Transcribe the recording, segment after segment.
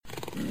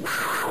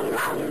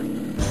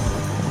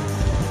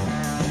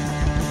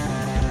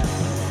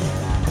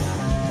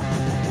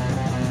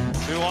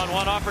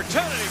Two-on-one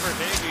opportunity for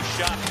Davey.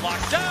 Shot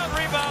blocked down,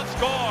 rebound,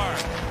 score.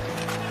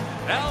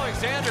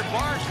 Alexander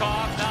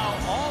Barkov now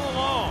all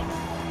alone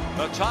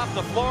atop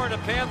the Florida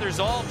Panthers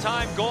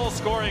all-time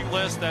goal-scoring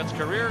list. That's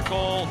career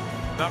goal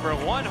number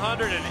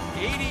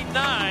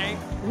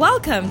 189.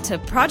 Welcome to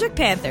Project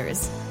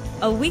Panthers,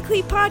 a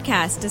weekly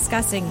podcast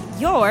discussing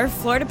your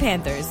Florida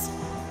Panthers.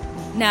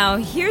 Now,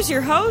 here's your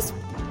host,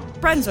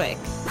 Brunswick.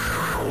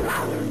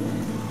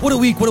 What a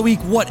week, what a week,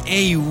 what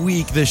a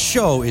week. The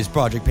show is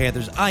Project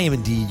Panthers. I am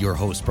indeed your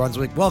host,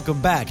 Brunswick.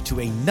 Welcome back to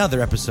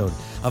another episode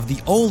of the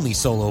only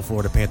solo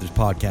Florida Panthers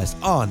podcast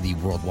on the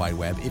World Wide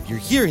Web. If you're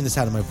hearing the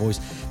sound of my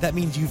voice, that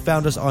means you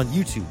found us on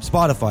YouTube,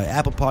 Spotify,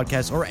 Apple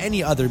Podcasts, or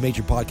any other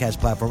major podcast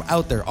platform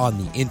out there on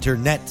the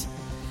internet.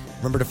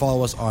 Remember to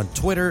follow us on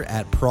Twitter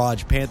at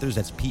Proj Panthers,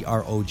 that's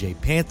P-R-O-J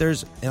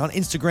Panthers, and on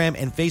Instagram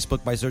and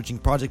Facebook by searching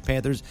Project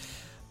Panthers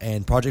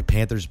and Project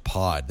Panthers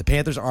Pod. The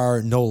Panthers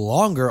are no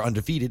longer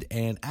undefeated,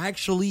 and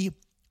actually,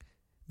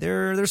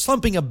 they're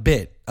slumping a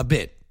bit.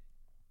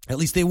 At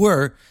least they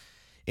were.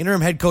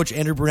 Interim head coach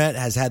Andrew Brunette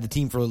has had the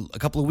team for a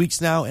couple of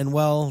weeks now, and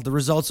well, the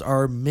results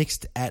are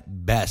mixed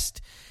at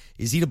best.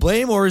 Is he to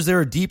blame, or is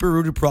there a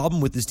deeper-rooted problem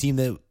with this team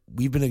that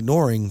we've been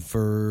ignoring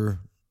for,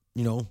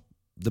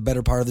 the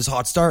better part of this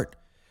hot start?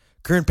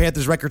 Current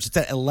Panthers record sits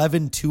at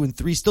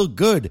 11-2-3, still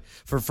good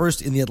for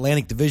first in the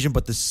Atlantic Division,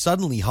 but the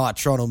suddenly hot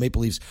Toronto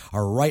Maple Leafs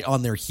are right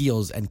on their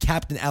heels, and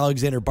Captain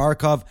Alexander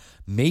Barkov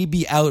may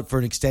be out for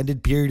an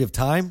extended period of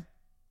time.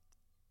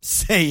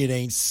 Say it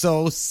ain't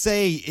so.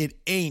 Say it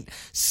ain't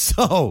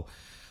so.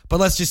 But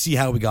let's just see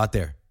how we got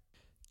there.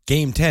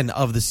 Game 10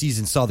 of the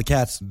season saw the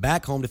Cats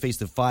back home to face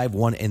the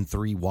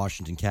 5-1-3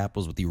 Washington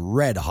Capitals with the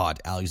red-hot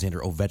Alexander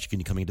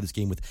Ovechkin coming into this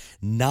game with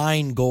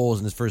 9 goals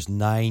in his first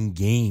 9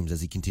 games as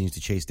he continues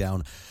to chase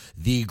down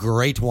the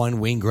great one,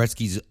 Wayne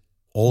Gretzky's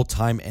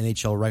all-time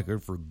NHL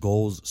record for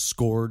goals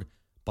scored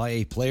by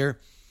a player.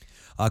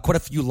 Quite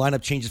a few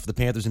lineup changes for the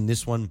Panthers in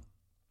this one,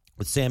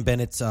 with Sam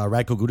Bennett,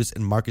 Radko Gudas,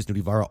 and Marcus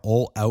Nudivara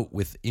all out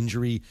with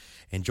injury,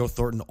 and Joe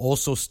Thornton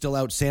also still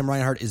out. Sam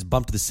Reinhart is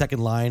bumped to the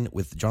second line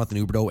with Jonathan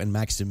Huberdeau and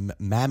Maxim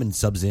Mammon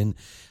subs in.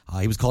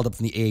 He was called up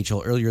from the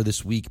AHL earlier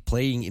this week,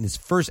 playing in his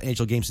first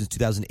NHL game since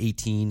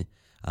 2018.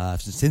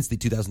 Since the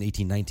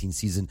 2018-19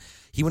 season.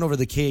 He went over to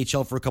the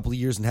KHL for a couple of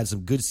years and had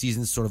some good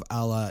seasons, sort of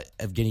a la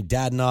Evgeny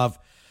Dadonov.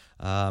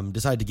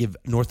 Decided to give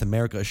North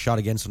America a shot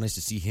again, so nice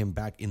to see him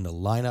back in the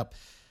lineup.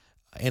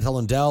 Anton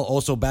Lundell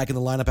also back in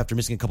the lineup after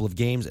missing a couple of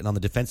games. And on the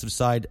defensive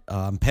side,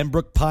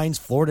 Pembroke Pines,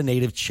 Florida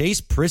native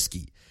Chase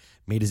Prisky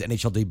made his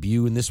NHL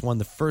debut in this one,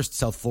 the first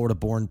South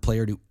Florida-born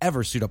player to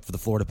ever suit up for the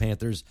Florida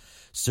Panthers.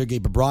 Sergei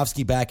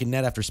Bobrovsky back in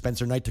net after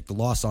Spencer Knight took the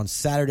loss on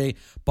Saturday.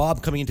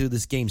 Bob coming into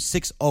this game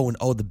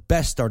 6-0-0, the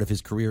best start of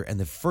his career, and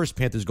the first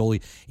Panthers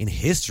goalie in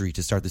history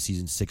to start the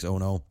season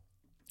 6-0-0.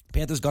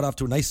 Panthers got off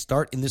to a nice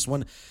start in this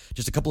one.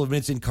 Just a couple of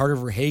minutes in, Carter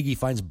Verhaeghe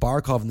finds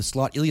Barkov in the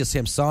slot. Ilya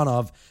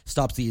Samsonov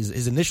stops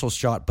his initial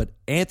shot, but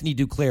Anthony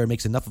Duclair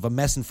makes enough of a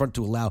mess in front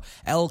to allow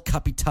El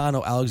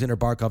Capitano Alexander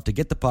Barkov to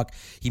get the puck.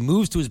 He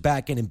moves to his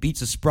back end and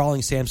beats a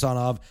sprawling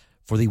Samsonov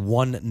for the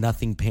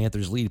 1-0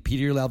 Panthers lead.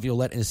 Peter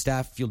Laviolette and his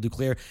staff feel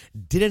Duclair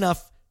did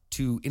enough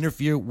to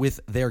interfere with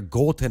their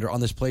goaltender on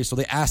this play, so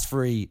they asked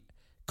for a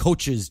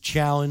coach's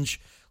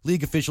challenge.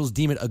 League officials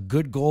deem it a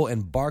good goal,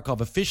 and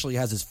Barkov officially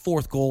has his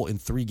 4th goal in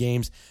 3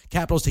 games.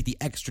 Capitals take the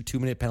extra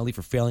 2-minute penalty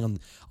for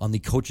failing on the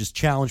coach's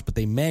challenge, but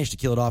they managed to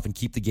kill it off and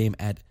keep the game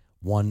at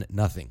 1-0.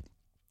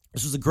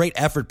 This was a great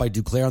effort by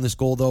Duclair on this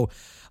goal, though,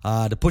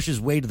 to push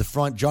his way to the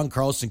front. John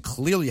Carlson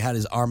clearly had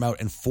his arm out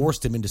and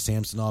forced him into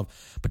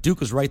Samsonov, but Duke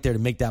was right there to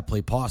make that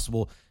play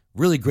possible.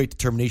 Really great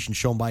determination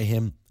shown by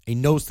him. A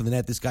nose to the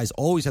net. This guy's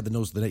always had the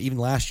nose to the net. Even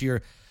last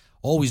year,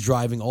 always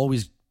driving,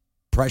 always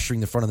pressuring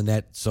the front of the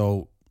net,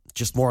 so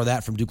just more of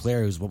that from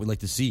Duclair is what we'd like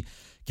to see.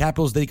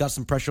 Capitals, they got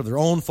some pressure of their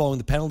own following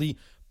the penalty,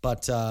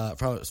 but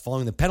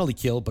following the penalty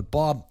kill. But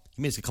Bob,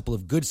 he makes a couple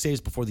of good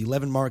saves before the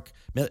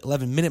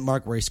 11-minute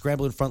mark, where a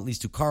scramble in front leads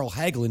to Carl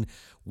Hagelin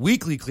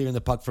weakly clearing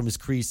the puck from his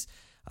crease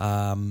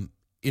in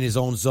his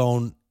own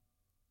zone.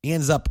 He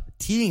ends up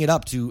teeing it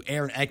up to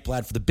Aaron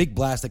Ekblad for the big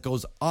blast that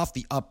goes off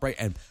the upright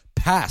and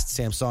past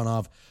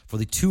Samsonov for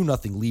the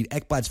 2-0 lead.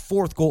 Ekblad's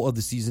 4th goal of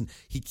the season.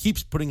 He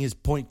keeps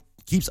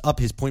up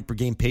his point per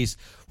game pace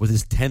with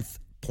his 10th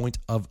point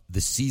of the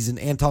season.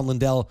 Anton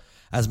Lundell,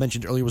 as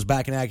mentioned earlier, was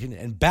back in action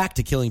and back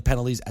to killing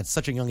penalties at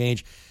such a young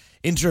age.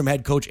 Interim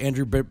head coach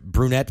Andrew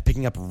Brunette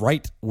picking up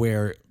right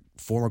where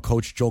former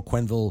coach Joe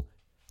Quenneville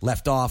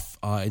left off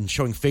and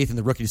showing faith in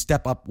the rookie to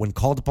step up when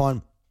called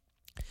upon.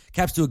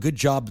 Caps do a good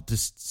job to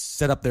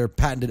set up their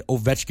patented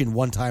Ovechkin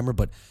one-timer,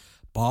 but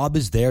Bob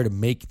is there to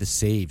make the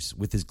saves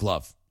with his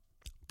glove.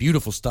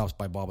 Beautiful stops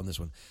by Bob on this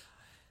one.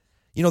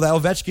 That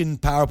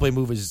Ovechkin power play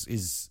move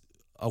is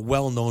a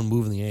well-known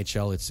move in the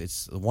NHL.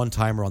 It's a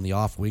one-timer on the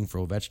off wing for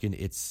Ovechkin.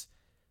 It's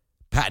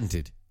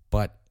patented,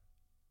 but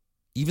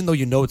even though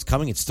you know it's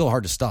coming, it's still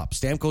hard to stop.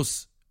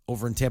 Stamkos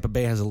over in Tampa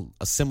Bay has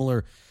a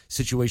similar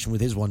situation with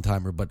his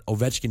one-timer, but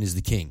Ovechkin is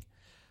the king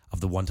of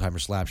the one-timer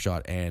slap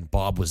shot, and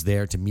Bob was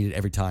there to meet it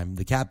every time.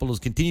 The Capitals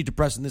continued to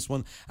press in this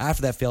one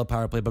after that failed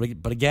power play,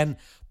 but again,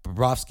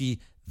 Bobrovsky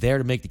there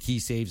to make the key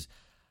saves.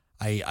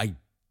 I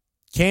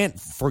can't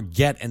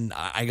forget, and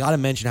I got to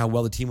mention how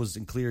well the team was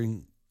in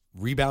clearing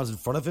rebounds in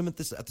front of him at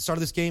the start of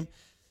this game.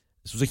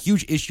 This was a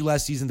huge issue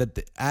last season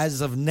that,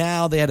 as of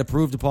now, they had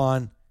improved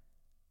upon.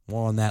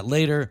 More on that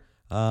later.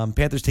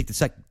 Panthers take the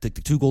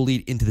 2-goal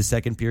lead into the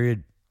second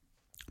period.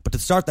 But to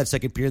start that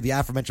second period, the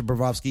aforementioned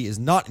Bobrovsky is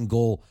not in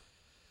goal.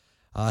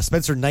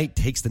 Spencer Knight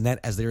takes the net,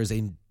 as there is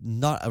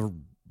not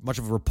much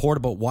of a report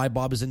about why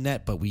Bob is in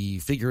net, but we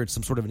figure it's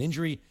some sort of an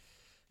injury.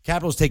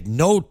 Capitals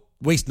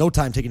waste no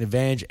time taking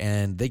advantage,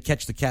 and they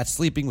catch the Cats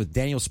sleeping with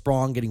Daniel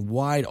Sprong getting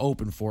wide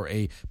open for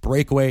a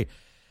breakaway.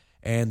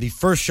 And the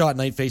first shot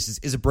Knight faces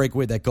is a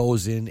breakaway that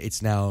goes in.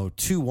 It's now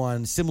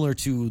 2-1, similar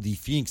to the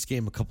Phoenix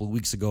game a couple of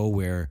weeks ago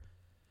where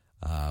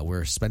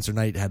Spencer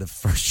Knight had the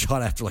first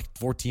shot after like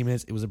 14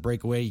 minutes. It was a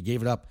breakaway. He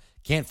gave it up.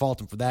 Can't fault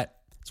him for that.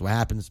 That's what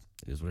happens.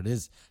 It is what it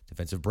is.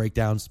 Defensive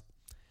breakdowns.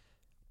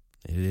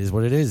 It is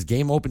what it is.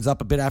 Game opens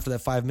up a bit after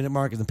that 5-minute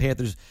mark, and the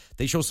Panthers,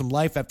 they show some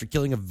life after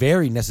killing a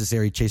very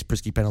necessary Chase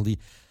Prisky penalty.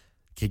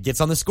 Kid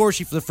gets on the score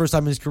sheet for the first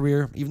time in his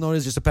career, even though it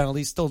is just a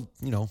penalty. Still,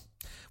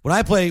 when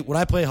I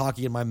play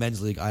hockey in my men's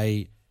league,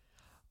 I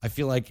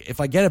feel like if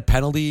I get a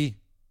penalty,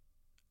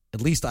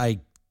 at least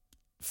I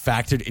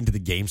factored into the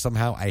game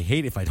somehow. I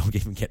hate if I don't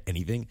even get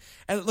anything.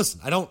 And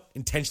listen, I don't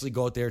intentionally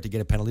go out there to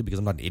get a penalty because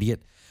I'm not an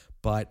idiot,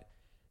 but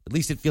at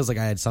least it feels like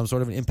I had some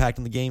sort of an impact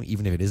in the game,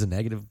 even if it is a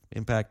negative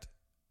impact.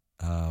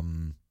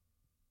 On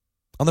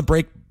the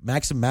break,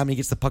 Maxim Mammy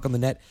gets the puck on the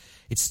net.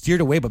 It's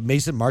steered away, but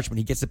Mason Marchment,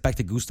 he gets it back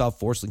to Gustav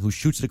Forsling, who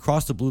shoots it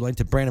across the blue line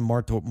to Brandon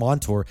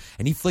Montour,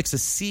 and he flicks a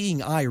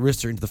seeing eye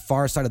wrister into the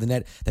far side of the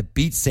net that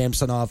beats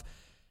Samsonov,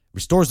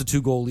 restores the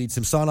 2-goal lead.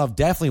 Samsonov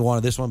definitely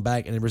wanted this one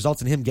back, and it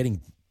results in him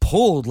getting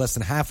pulled less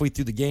than halfway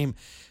through the game.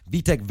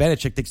 Vitek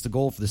Vanacek takes the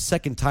goal for the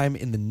second time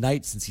in the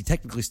night since he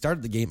technically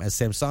started the game, as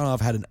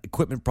Samsonov had an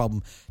equipment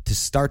problem to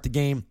start the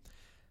game.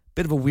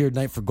 Bit of a weird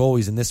night for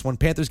goalies in this one.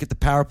 Panthers get the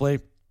power play,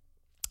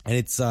 and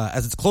it's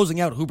as it's closing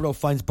out, Huberdeau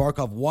finds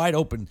Barkov wide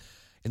open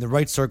in the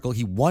right circle.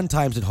 He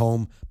one-times it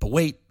home, but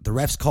wait, the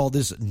refs call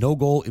this no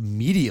goal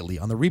immediately.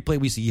 On the replay,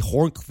 we see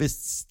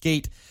Hornqvist's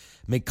skate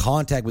make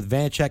contact with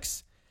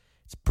Vanacek's.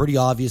 It's a pretty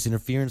obvious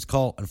interference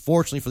call.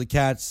 Unfortunately for the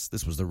Cats,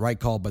 this was the right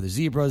call by the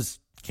Zebras.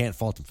 Can't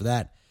fault them for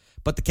that.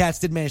 But the Cats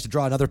did manage to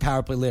draw another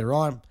power play later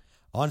on.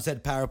 On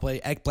said power play,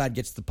 Ekblad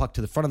gets the puck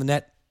to the front of the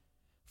net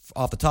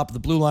off the top of the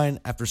blue line.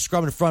 After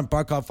scrum in front,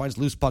 Barkov finds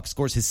loose puck,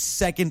 scores his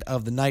second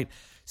of the night,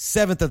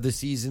 7th of the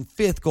season,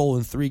 5th goal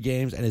in 3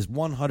 games, and his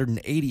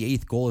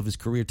 188th goal of his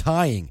career,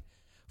 tying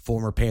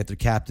former Panther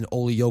captain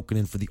Olli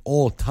Jokinen for the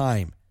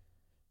all-time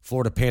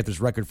Florida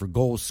Panthers record for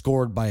goals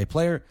scored by a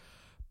player.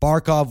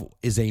 Barkov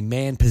is a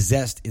man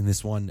possessed in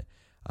this one.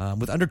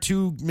 With under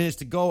 2 minutes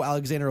to go,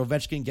 Alexander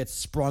Ovechkin gets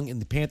sprung in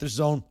the Panthers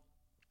zone.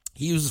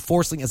 He uses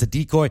Forsling as a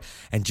decoy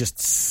and just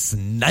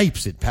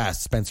snipes it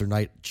past Spencer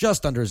Knight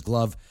just under his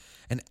glove.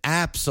 An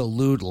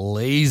absolute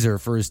laser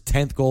for his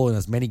 10th goal in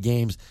as many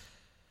games.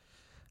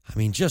 I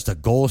mean, just a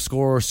goal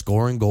scorer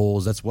scoring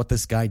goals. That's what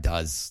this guy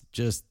does.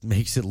 Just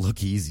makes it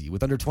look easy.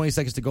 With under 20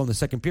 seconds to go in the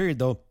second period,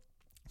 though,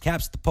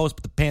 Caps at the post,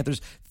 but the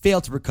Panthers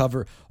fail to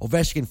recover.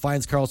 Ovechkin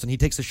finds Carlson. He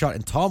takes a shot,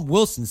 and Tom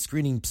Wilson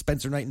screening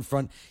Spencer Knight in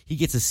front. He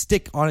gets a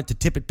stick on it to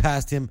tip it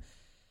past him.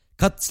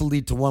 Cuts the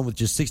lead to 1 with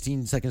just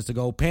 16 seconds to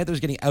go. Panthers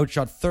getting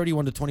outshot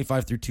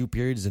 31-25 through 2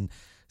 periods, and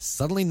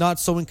suddenly not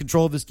so in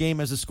control of this game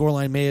as the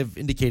scoreline may have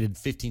indicated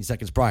 15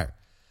 seconds prior.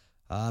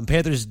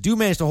 Panthers do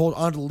manage to hold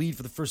on to the lead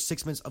for the first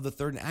 6 minutes of the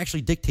third and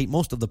actually dictate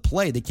most of the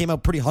play. They came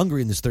out pretty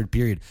hungry in this third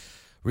period,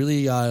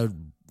 really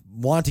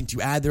wanting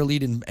to add their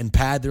lead and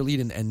pad their lead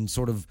and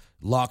sort of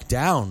lock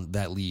down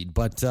that lead.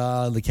 But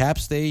the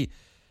Caps, they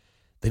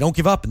don't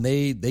give up, and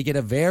they get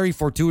a very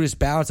fortuitous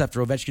bounce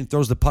after Ovechkin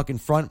throws the puck in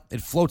front.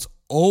 It floats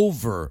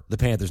over the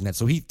Panthers net.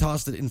 So he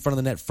tossed it in front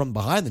of the net from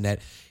behind the net.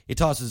 It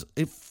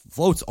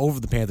floats over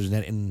the Panthers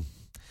net in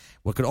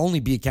what could only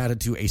be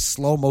accounted to a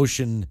slow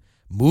motion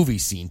movie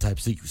scene type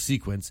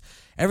sequence.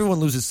 Everyone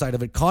loses sight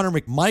of it. Connor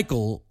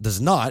McMichael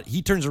does not.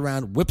 He turns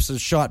around, whips a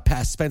shot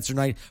past Spencer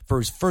Knight for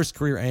his first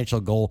career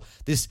NHL goal.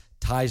 This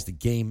ties the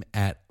game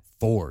at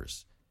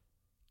 4s.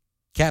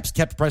 Caps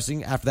kept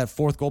pressing after that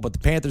 4th goal, but the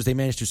Panthers, they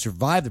managed to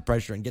survive the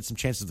pressure and get some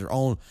chances of their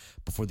own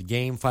before the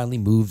game finally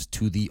moves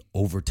to the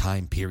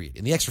overtime period.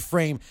 In the extra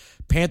frame,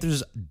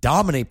 Panthers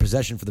dominate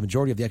possession for the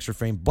majority of the extra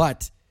frame,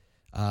 but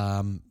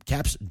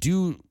Caps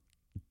do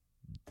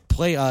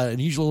play an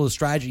unusual little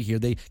strategy here.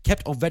 They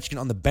kept Ovechkin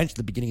on the bench at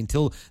the beginning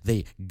until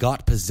they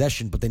got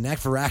possession, but they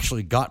never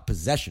actually got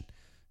possession.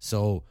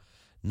 So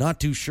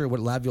not too sure what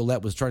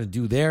Laviolette was trying to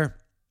do there.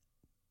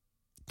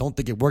 Don't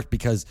think it worked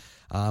because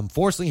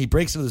Forsling, he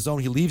breaks into the zone.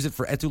 He leaves it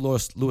for Eetu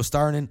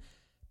Luostarinen.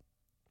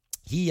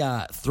 He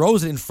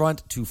throws it in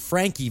front to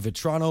Frankie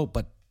Vetrano,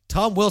 but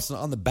Tom Wilson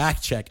on the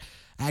back check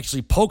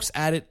actually pokes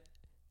at it,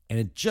 and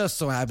it just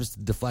so happens to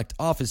deflect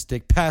off his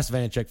stick past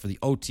Vanacek for the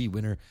OT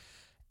winner.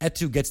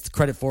 Etu gets the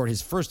credit for it,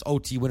 his first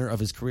OT winner of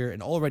his career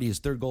and already his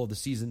third goal of the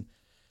season.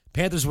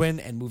 Panthers win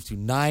and move to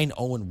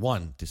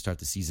 9-0-1 to start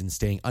the season,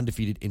 staying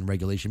undefeated in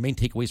regulation. Main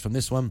takeaways from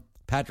this one: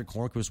 Patrick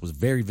Hornqvist was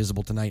very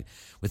visible tonight.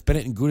 With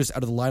Bennett and Gudas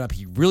out of the lineup,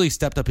 he really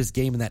stepped up his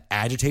game in that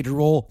agitator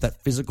role,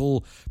 that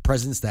physical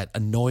presence, that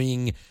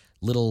annoying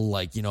little,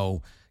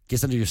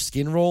 gets under your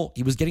skin role.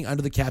 He was getting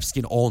under the Caps'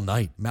 skin all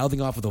night,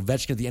 mouthing off with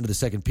Ovechkin at the end of the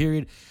second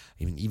period.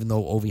 I mean, even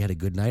though Ovi had a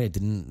good night, it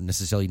didn't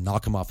necessarily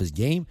knock him off his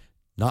game.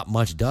 Not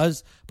much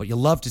does, but you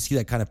love to see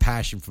that kind of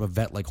passion from a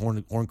vet like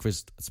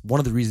Hornqvist. It's one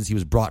of the reasons he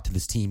was brought to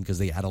this team, because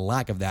they had a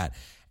lack of that,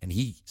 and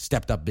he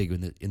stepped up big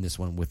in this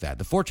one with that.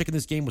 The forecheck in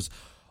this game was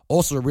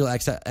also a real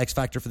X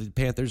factor for the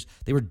Panthers.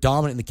 They were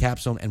dominant in the cap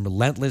zone and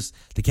relentless.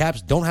 The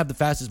Caps don't have the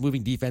fastest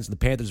moving defense, and the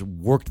Panthers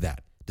worked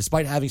that.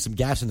 Despite having some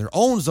gaps in their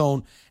own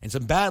zone and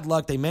some bad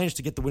luck, they managed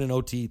to get the win in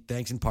OT,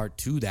 thanks in part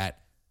to that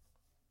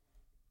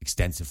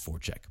extensive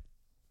forecheck.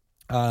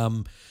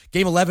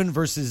 Game 11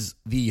 versus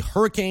the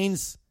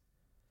Hurricanes.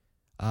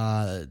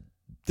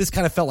 This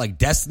kind of felt like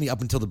destiny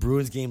up until the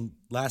Bruins game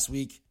last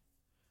week.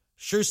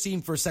 Sure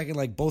seemed for a second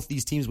like both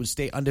these teams would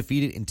stay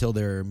undefeated until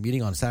their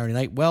meeting on Saturday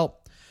night. Well,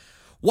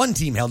 one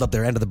team held up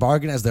their end of the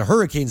bargain as the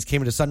Hurricanes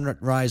came into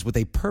Sunrise with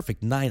a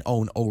perfect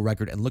 9-0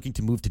 record and looking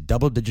to move to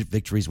double-digit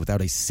victories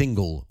without a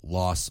single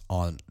loss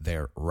on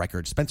their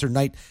record. Spencer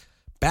Knight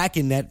back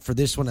in net for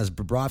this one as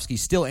Bobrovsky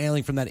still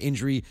ailing from that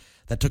injury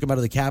that took him out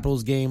of the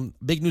Capitals game.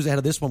 Big news ahead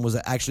of this one was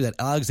actually that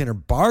Alexander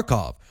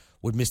Barkov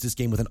would miss this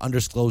game with an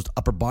undisclosed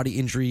upper body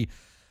injury.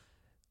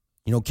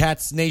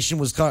 Cats Nation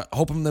was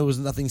hoping there was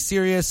nothing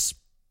serious.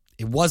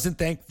 It wasn't,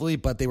 thankfully,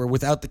 but they were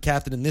without the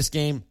captain in this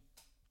game.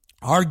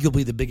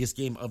 Arguably the biggest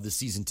game of the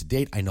season to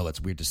date. I know that's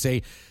weird to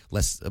say.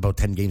 About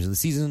 10 games in the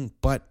season,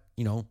 but,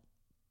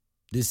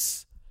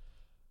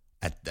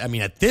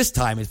 at this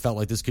time, it felt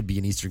like this could be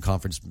an Eastern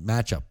Conference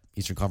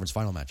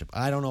final matchup.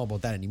 I don't know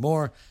about that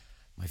anymore.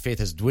 My faith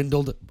has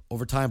dwindled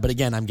over time, but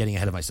again, I'm getting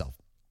ahead of myself.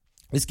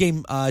 This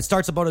game it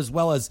starts about as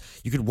well as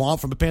you could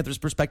want from a Panthers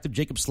perspective.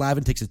 Jacob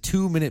Slavin takes a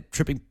 2-minute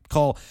tripping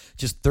call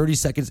just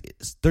 37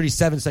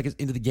 seconds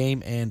into the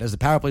game, and as the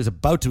power play is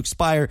about to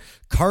expire,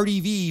 Cardi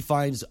V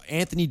finds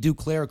Anthony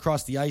Duclair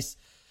across the ice.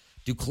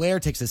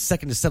 Duclair takes a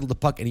second to settle the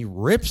puck, and he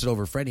rips it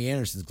over Freddie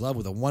Anderson's glove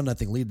with a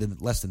 1-0 lead in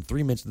less than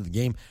 3 minutes into the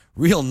game.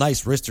 Real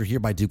nice wrister here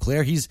by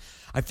Duclair.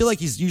 I feel like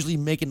he's usually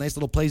making nice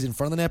little plays in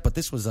front of the net, but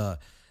this was,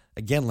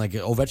 again, like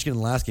Ovechkin in the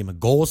last game, a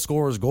goal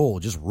scorer's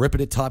goal, just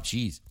ripping it top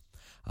cheese.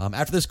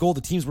 After this goal,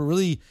 the teams were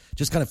really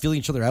just kind of feeling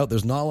each other out.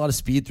 There's not a lot of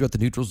speed throughout the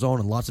neutral zone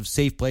and lots of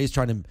safe plays.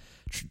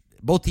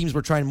 Both teams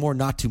were trying more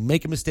not to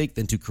make a mistake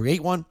than to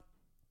create one.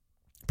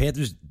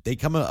 Panthers, they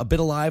come a bit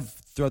alive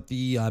throughout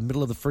the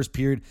middle of the first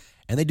period,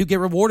 and they do get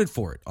rewarded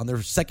for it. On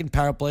their second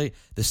power play,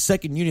 the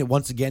second unit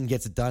once again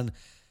gets it done.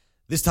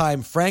 This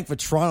time, Frank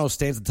Vatrano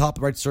stands at the top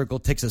of the right circle,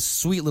 takes a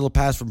sweet little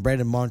pass from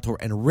Brandon Montour,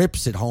 and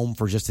rips it home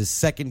for just his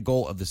second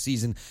goal of the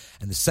season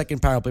and the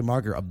second power play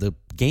marker of the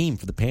game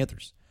for the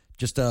Panthers.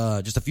 Just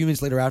a few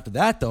minutes later after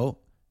that, though,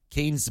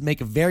 Canes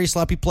make a very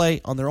sloppy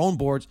play on their own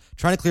boards,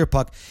 trying to clear a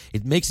puck.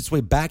 It makes its way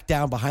back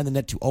down behind the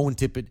net to Owen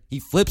Tippett. He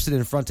flips it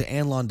in front to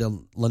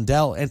Anton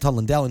Lundell,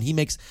 and he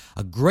makes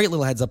a great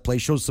little heads-up play,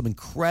 shows some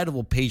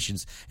incredible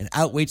patience, and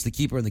outweights the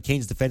keeper and the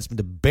Canes defenseman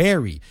to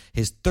bury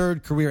his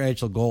third career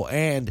NHL goal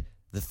and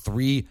the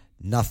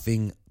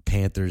 3-0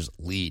 Panthers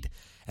lead.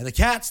 And the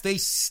Cats, they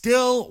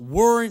still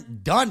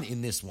weren't done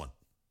in this one,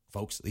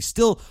 folks. They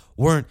still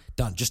weren't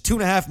done. Just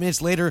 2.5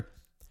 minutes later,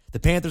 the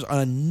Panthers on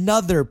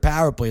another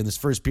power play in this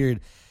first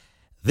period.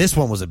 This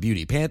one was a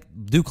beauty.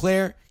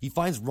 Duclair, he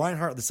finds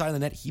Reinhart at the side of the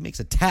net. He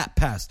makes a tap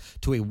pass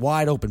to a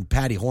wide-open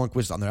Patty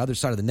Hornqvist on the other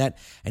side of the net,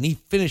 and he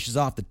finishes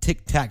off the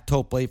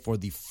tic-tac-toe play for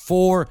the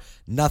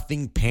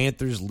 4-0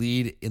 Panthers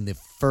lead in the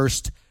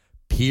first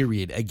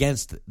period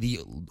against the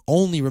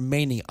only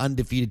remaining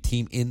undefeated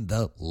team in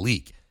the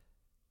league.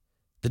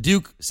 The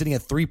Duke, sitting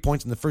at 3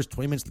 points in the first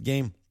 20 minutes of the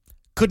game,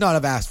 could not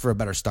have asked for a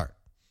better start.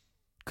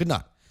 Could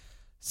not.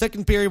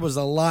 Second period was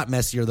a lot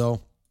messier, though.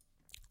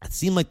 It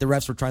seemed like the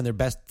refs were trying their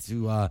best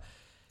to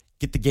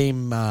get the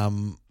game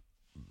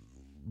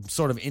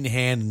sort of in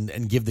hand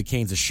and give the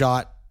Canes a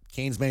shot.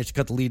 Canes managed to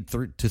cut the lead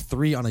to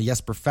 3 on a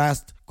Jesper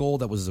Fast goal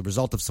that was a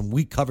result of some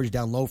weak coverage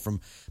down low from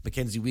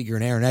Mackenzie Weegar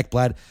and Aaron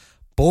Ekblad.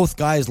 Both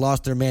guys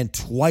lost their man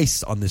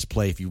twice on this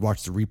play if you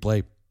watch the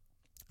replay,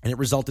 and it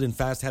resulted in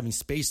Fast having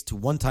space to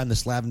one-time the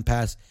Slavin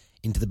pass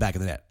into the back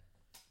of the net.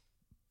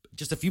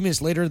 Just a few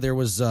minutes later, there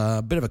was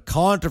a bit of a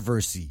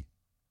controversy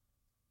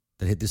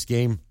that hit this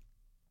game.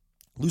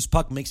 Loose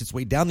puck makes its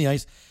way down the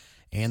ice,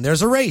 and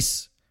there's a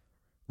race.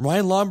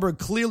 Ryan Lomberg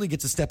clearly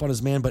gets a step on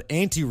his man, but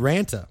Antti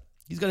Ranta,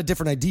 he's got a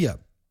different idea.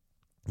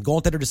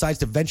 Goaltender decides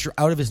to venture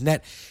out of his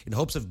net in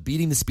hopes of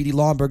beating the speedy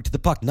Lomberg to the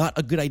puck. Not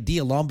a good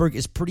idea. Lomberg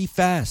is pretty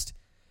fast.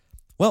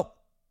 Well,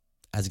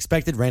 as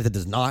expected, Ranta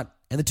does not,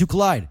 and the two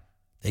collide.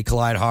 They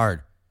collide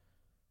hard.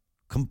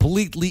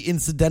 Completely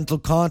incidental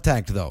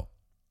contact, though.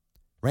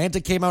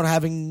 Ranta came out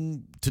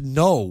having to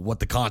know what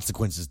the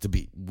consequences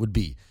would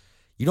be.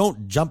 You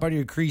don't jump out of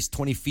your crease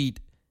 20 feet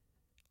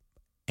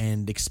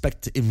and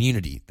expect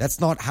immunity. That's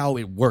not how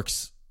it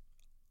works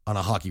on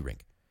a hockey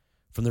rink.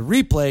 From the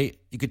replay,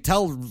 you could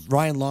tell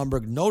Ryan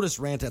Lomberg noticed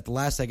Raanta at the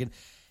last second,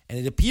 and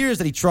it appears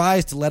that he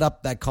tries to let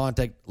up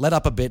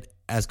a bit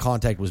as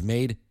contact was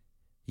made.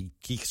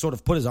 He sort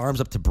of put his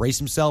arms up to brace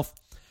himself.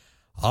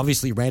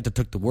 Obviously, Raanta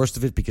took the worst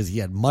of it because he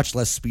had much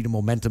less speed and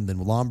momentum than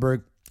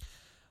Lomberg.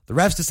 The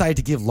refs decided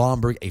to give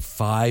Lomberg a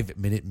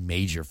 5-minute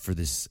major for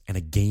this and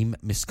a game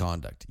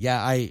misconduct.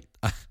 Yeah,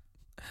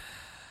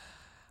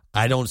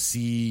 I don't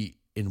see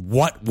in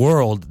what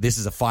world this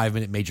is a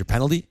 5-minute major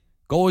penalty.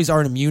 Goalies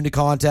aren't immune to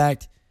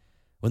contact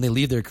when they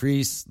leave their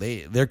crease.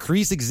 Their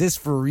crease exists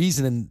for a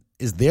reason and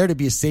is there to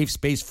be a safe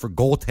space for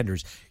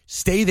goaltenders.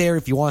 Stay there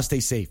if you want to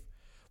stay safe.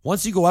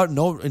 Once you go out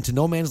into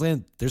no man's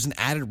land, there's an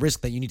added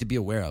risk that you need to be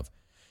aware of.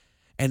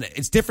 And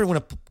it's different when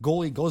a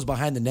goalie goes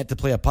behind the net to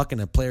play a puck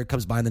and a player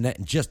comes behind the net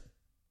and just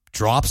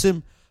drops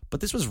him. But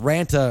this was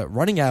Raanta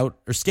running out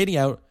or skating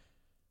out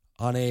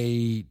on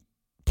a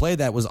play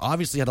that was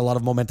obviously had a lot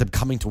of momentum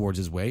coming towards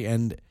his way,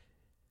 and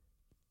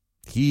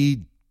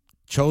he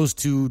chose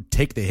to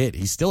take the hit.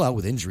 He's still out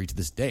with injury to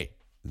this day.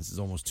 This is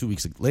almost 2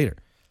 weeks later.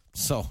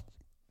 So,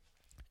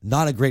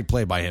 not a great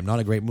play by him. Not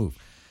a great move.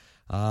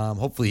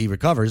 Hopefully he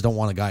recovers. Don't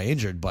want a guy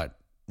injured, but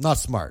not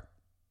smart.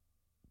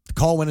 The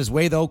call went his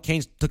way, though.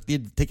 Canes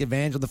take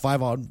advantage of the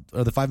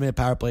 5-minute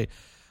power play.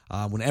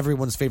 When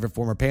everyone's favorite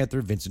former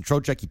Panther, Vincent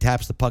Trocheck, he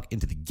taps the puck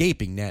into the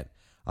gaping net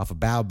off a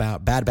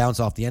bad bounce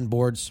off the end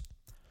boards.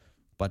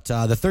 But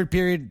the third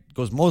period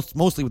goes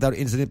mostly without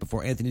incident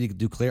before Anthony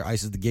Duclair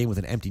ices the game with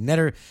an empty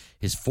netter,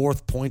 his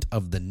 4th point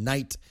of the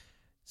night,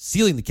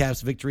 sealing the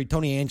Caps' victory.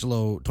 Tony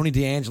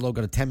DeAngelo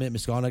got a 10-minute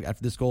misconduct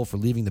after this goal for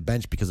leaving the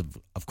bench because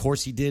of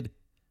course he did.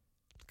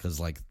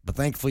 But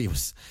thankfully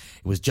it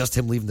was just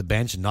him leaving the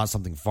bench and not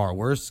something far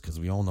worse, because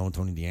we all know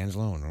Tony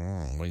DeAngelo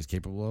and what he's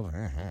capable of.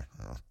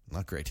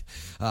 Not great.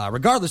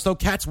 Regardless, though,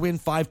 Cats win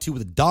 5-2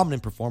 with a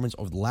dominant performance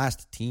over the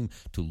last team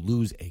to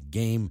lose a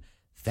game.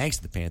 Thanks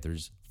to the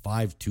Panthers.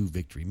 5-2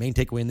 victory. Main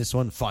takeaway in this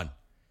one, fun.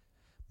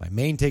 My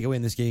main takeaway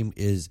in this game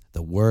is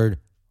the word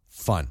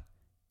fun.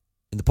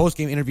 In the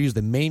post-game interviews,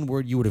 the main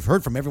word you would have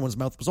heard from everyone's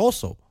mouth was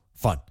also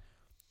fun.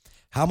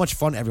 How much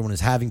fun everyone is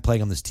having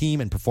playing on this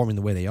team and performing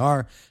the way they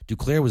are.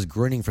 Duclair was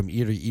grinning from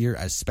ear to ear,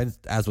 as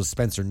was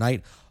Spencer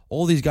Knight.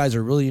 All these guys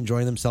are really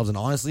enjoying themselves, and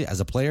honestly, as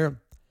a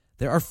player,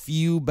 there are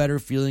few better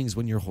feelings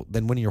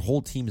than when your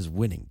whole team is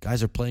winning.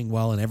 Guys are playing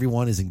well, and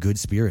everyone is in good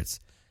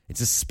spirits.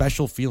 It's a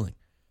special feeling.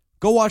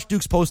 Go watch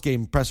Duke's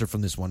post-game presser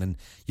from this one, and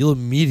you'll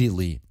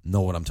immediately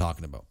know what I'm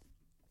talking about.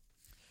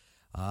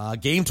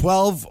 Game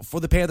 12 for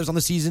the Panthers on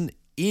the season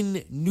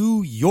in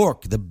New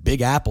York, the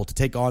Big Apple, to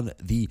take on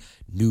the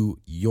New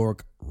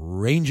York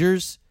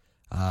Rangers.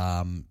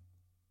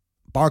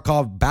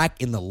 Barkov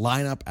back in the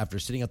lineup after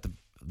sitting out the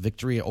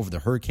victory over the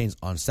Hurricanes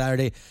on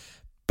Saturday.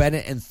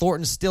 Bennett and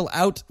Thornton still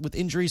out with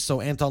injuries,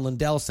 so Anton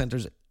Lundell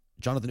centers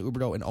Jonathan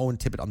Huberdeau and Owen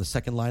Tippett on the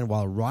second line,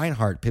 while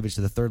Reinhart pivots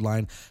to the third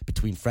line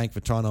between Frank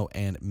Vatrano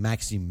and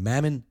Maxime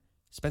Mamin.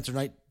 Spencer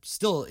Knight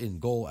still in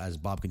goal as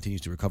Bob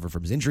continues to recover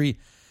from his injury.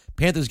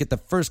 Panthers get the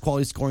first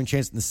quality scoring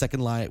chance in the second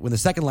line when the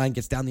second line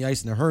gets down the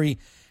ice in a hurry,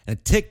 and a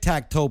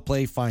tic-tac-toe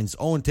play finds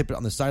Owen Tippett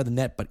on the side of the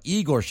net, but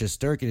Igor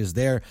Shesterkin is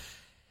there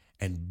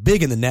and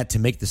big in the net to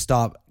make the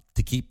stop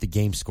to keep the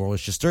game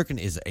scoreless. Shesterkin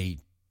is a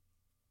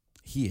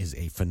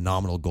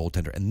phenomenal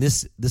goaltender, and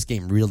this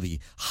game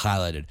really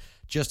highlighted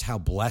just how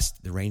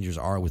blessed the Rangers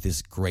are with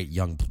this great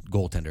young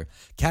goaltender.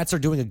 Cats are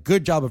doing a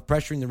good job of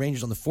pressuring the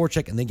Rangers on the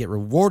forecheck, and they get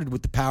rewarded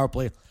with the power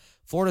play.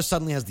 Florida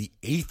suddenly has the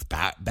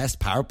 8th best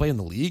power play in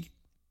the league.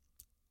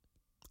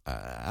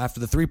 After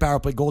the 3 power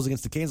play goals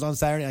against the Canes on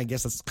Saturday, I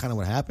guess that's kind of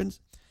what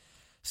happens.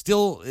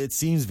 Still, it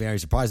seems very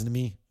surprising to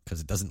me because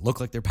it doesn't look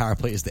like their power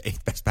play is the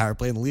 8th best power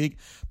play in the league,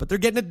 but they're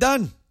getting it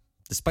done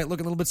despite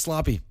looking a little bit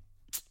sloppy.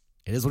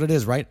 It is what it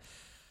is, right?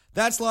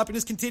 That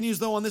sloppiness continues,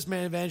 though, on this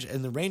man advantage,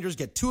 and the Rangers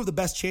get 2 of the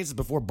best chances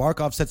before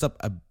Barkov sets up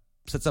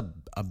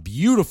a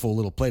beautiful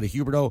little play to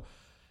Huberdeau.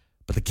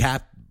 But the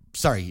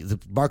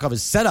Barkov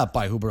is set up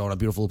by Huberdeau on a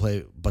beautiful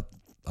play, but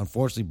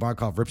unfortunately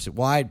Barkov rips it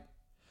wide.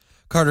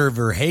 Carter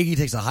Verhaeghe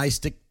takes a high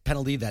stick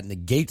penalty that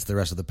negates the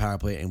rest of the power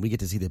play, and we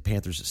get to see the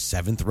Panthers'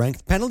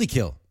 7th-ranked penalty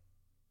kill.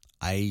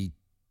 I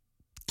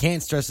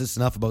can't stress this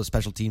enough about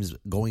special teams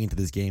going into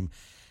this game.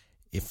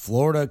 If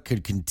Florida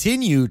could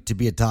continue to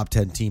be a top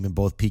 10 team in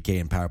both PK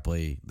and power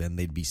play, then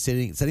they'd be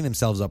setting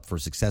themselves up for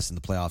success in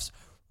the playoffs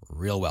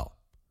real well.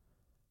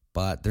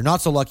 But they're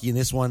not so lucky in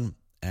this one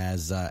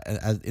as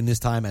in this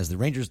time as the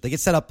Rangers. They get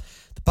set up,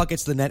 the puck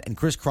gets to the net, and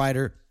Chris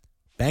Kreider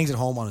bangs it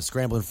home on a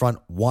scramble in front,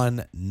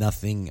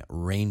 1-0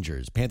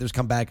 Rangers. Panthers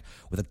come back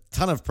with a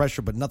ton of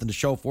pressure, but nothing to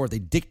show for it. They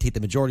dictate the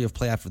majority of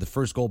play after the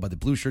first goal by the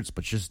Blue Shirts,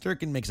 but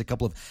Shesterkin makes a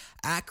couple of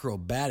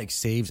acrobatic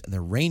saves, and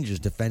the Rangers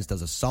defense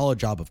does a solid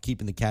job of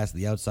keeping the Cats to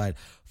the outside,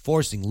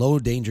 forcing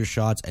low-danger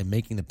shots and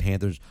making the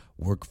Panthers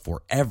work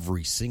for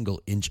every single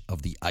inch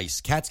of the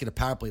ice. Cats get a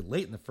power play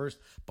late in the first,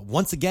 but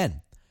once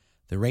again,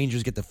 the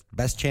Rangers get the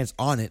best chance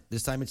on it.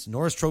 This time it's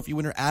Norris Trophy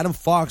winner Adam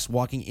Fox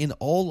walking in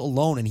all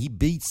alone, and he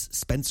beats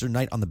Spencer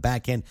Knight on the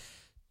backhand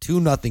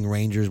 2-0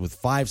 Rangers with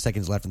 5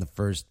 seconds left in the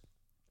first.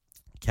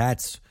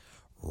 Cats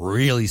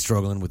really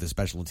struggling with the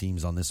special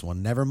teams on this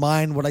one. Never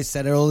mind what I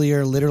said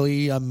earlier,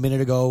 literally a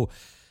minute ago.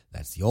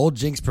 That's the old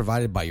jinx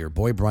provided by your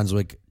boy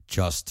Brunswick.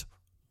 Just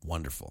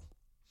wonderful.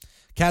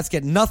 Cats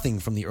get nothing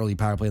from the early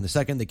power play in the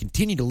second. They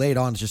continue to lay it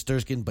on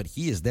Shesterkin, but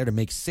he is there to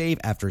make save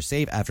after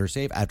save after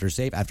save after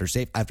save after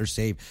save after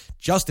save,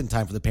 just in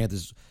time for the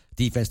Panthers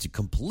defense to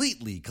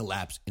completely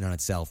collapse in on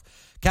itself.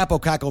 Capo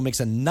Caco makes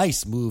a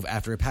nice move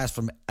after a pass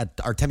from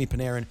Artemi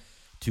Panarin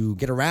to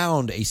get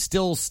around a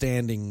still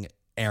standing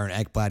Aaron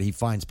Ekblad. He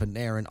finds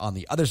Panarin on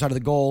the other side of the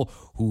goal,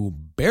 who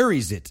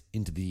buries it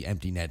into the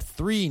empty net.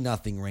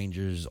 3-0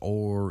 Rangers,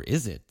 or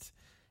is it?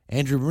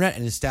 Andrew Brunette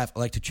and his staff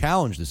elect to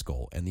challenge this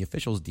goal, and the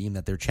officials deem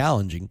that the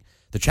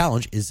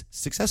challenge is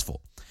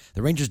successful.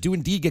 The Rangers do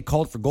indeed get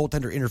called for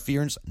goaltender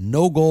interference.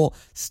 No goal,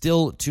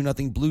 still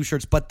 2-0 Blue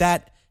Shirts, but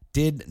that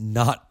did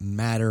not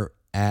matter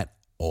at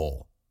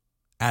all.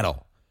 At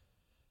all.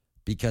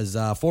 Because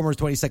former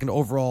 22nd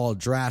overall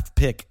draft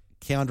pick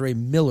Keandre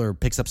Miller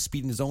picks up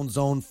speed in his own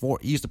zone.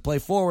 He used to play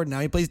forward, now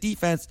he plays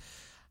defense.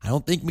 I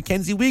don't think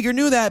Mackenzie Weegar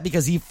knew that,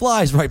 because he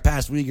flies right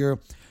past Weegar,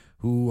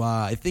 who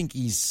I think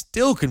he's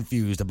still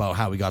confused about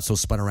how he got so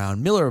spun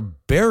around. Miller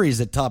buries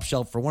it top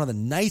shelf for one of the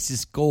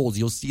nicest goals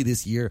you'll see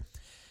this year.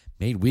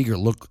 Made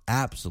Weegar look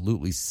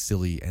absolutely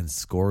silly and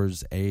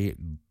scores a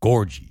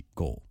gorgy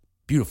goal.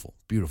 Beautiful,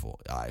 beautiful.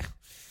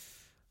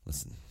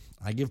 Listen,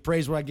 I give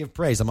praise where I give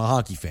praise. I'm a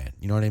hockey fan.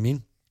 You know what I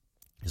mean?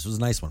 This was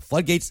a nice one.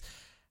 Floodgates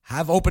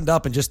have opened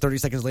up, and just 30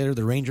 seconds later,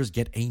 the Rangers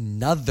get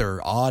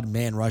another odd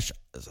man rush.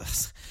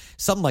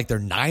 Something like their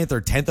 9th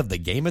or 10th of the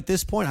game at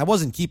this point. I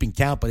wasn't keeping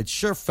count, but it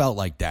sure felt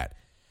like that.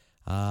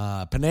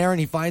 Panarin,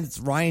 he finds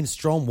Ryan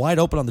Strome wide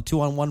open on the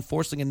 2-on-1,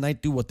 forcing a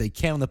Knight do what they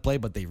can on the play,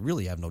 but they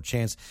really have no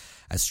chance,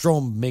 as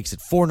Strome makes it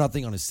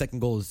 4-0 on his second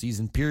goal of the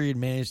season. Period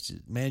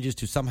manages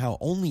to somehow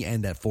only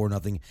end at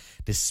 4-0,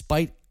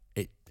 despite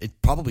it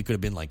probably could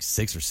have been like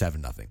 6 or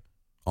 7-0.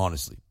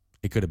 Honestly,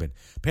 it could have been.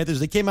 Panthers,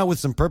 they came out with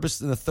some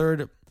purpose in the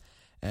third.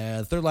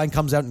 The third line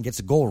comes out and gets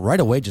a goal right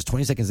away, just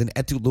 20 seconds in.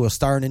 Eetu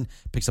Luostarinen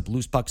picks up a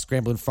loose puck,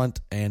 scramble in front,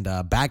 and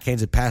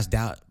backhands it past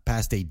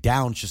a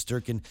down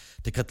Shesterkin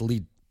to cut the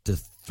lead to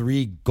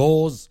 3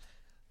 goals.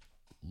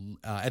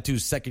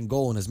 Etu's second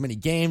goal in as many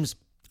games.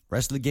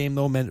 Rest of the game,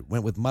 though,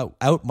 went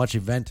without much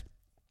event.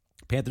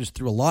 Panthers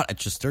threw a lot at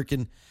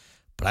Shesterkin,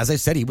 but as I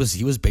said, he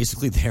was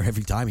basically there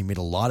every time. He made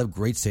a lot of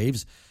great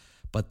saves,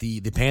 but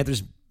the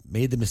Panthers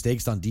made the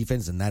mistakes on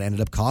defense, and that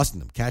ended up costing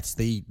them. Cats,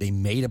 they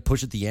made a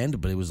push at the end,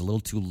 but it was a little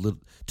too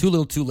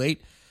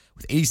late.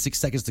 With 86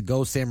 seconds to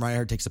go, Sam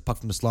Reinhart takes a puck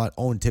from the slot,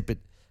 Owen Tippett,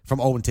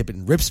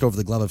 and rips it over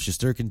the glove of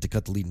Shesterkin to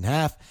cut the lead in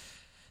half.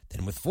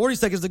 Then with 40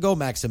 seconds to go,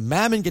 Maxim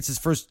Mamin gets his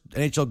first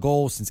NHL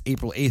goal since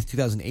April 8th,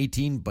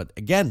 2018, but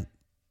again,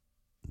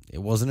 it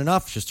wasn't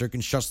enough.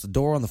 Shesterkin shuts the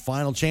door on the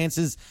final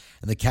chances,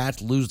 and the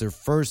Cats lose their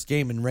first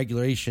game in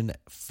regulation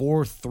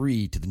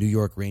 4-3 to the New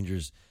York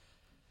Rangers.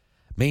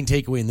 Main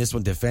takeaway in this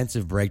one,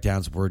 defensive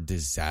breakdowns were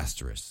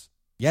disastrous.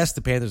 Yes,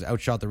 the Panthers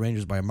outshot the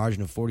Rangers by a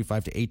margin of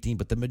 45-18,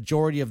 but the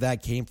majority of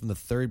that came from the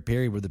third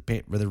period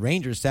where the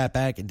Rangers sat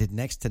back and did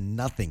next to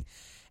nothing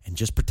and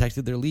just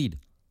protected their lead.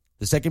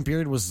 The second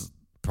period was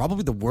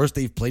probably the worst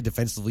they've played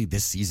defensively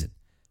this season.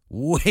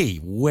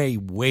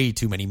 Way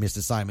too many missed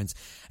assignments,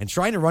 and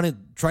trying the run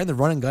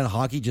and gun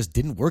hockey just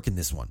didn't work in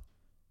this one.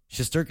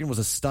 Shesterkin was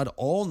a stud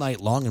all night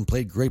long and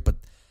played great, but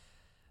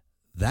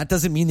that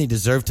doesn't mean they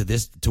deserve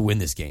to win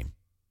this game.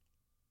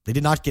 They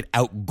did not get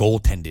out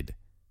goaltended.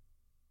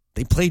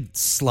 They played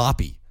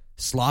sloppy.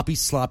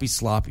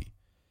 They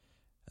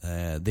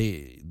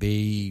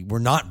were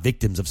not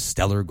victims of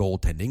stellar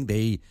goaltending.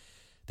 They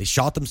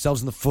shot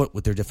themselves in the foot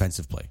with their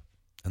defensive play,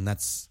 and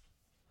that's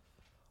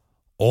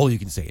all you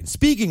can say. And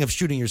speaking of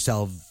shooting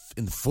yourself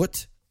in the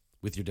foot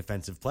with your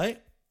defensive play,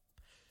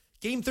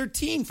 Game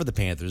 13 for the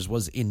Panthers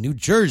was in New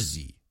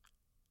Jersey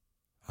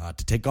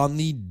to take on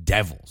the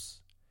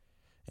Devils.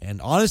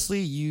 And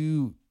honestly,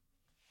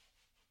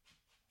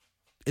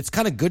 it's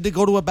kind of good to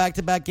go to a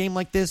back-to-back game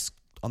like this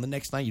on the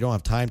next night. You don't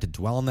have time to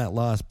dwell on that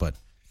loss, but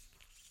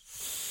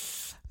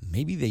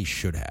maybe they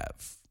should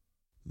have.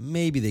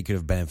 Maybe they could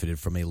have benefited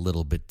from a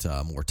little bit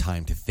more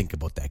time to think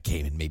about that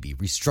game and maybe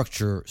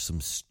restructure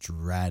some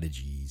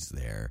strategies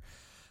there.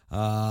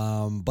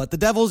 But the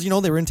Devils,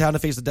 they were in town to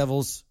face the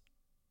Devils.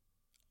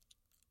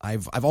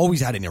 I've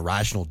always had an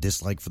irrational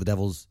dislike for the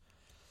Devils.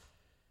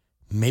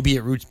 Maybe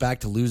it roots back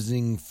to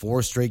losing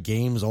 4 straight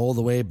games all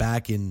the way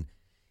back in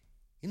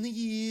the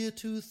year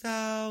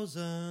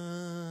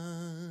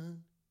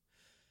 2000.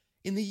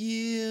 In the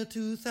year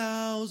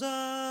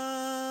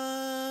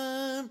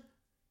 2000.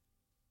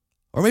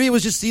 Or maybe it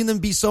was just seeing them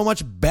be so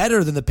much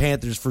better than the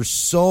Panthers for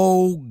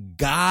so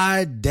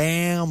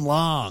goddamn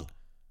long.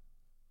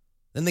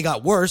 Then they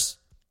got worse.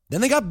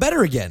 Then they got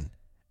better again.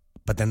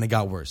 But then they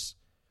got worse.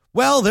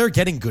 Well, they're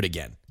getting good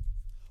again.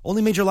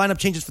 Only major lineup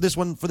changes for this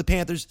one for the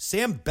Panthers.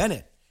 Sam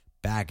Bennett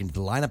back into the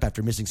lineup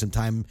after missing some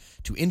time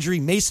to injury.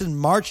 Mason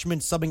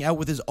Marchment subbing out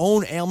with his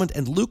own ailment.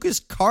 And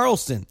Lucas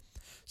Carlson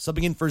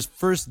Subbing in for his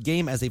first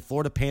game as a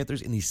Florida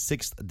Panthers in the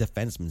 6th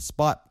defenseman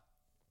spot.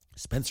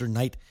 Spencer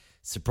Knight,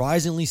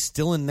 surprisingly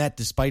still in net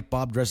despite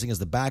Bob dressing as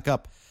the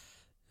backup.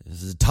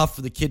 This is tough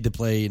for the kid to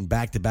play in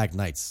back-to-back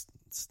nights.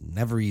 It's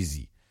never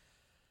easy.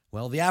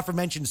 Well, the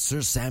aforementioned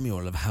Sir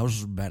Samuel of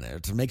House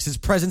Bennett makes his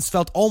presence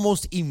felt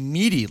almost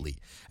immediately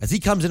as he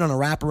comes in on a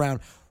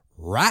wraparound,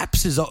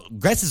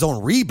 gets his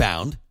own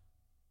rebound,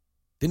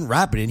 didn't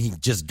wrap it in, he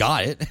just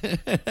got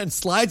it, and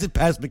slides it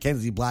past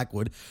Mackenzie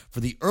Blackwood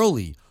for the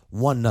early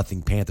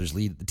 1-0 Panthers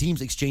lead. The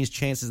teams exchange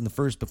chances in the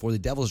first before the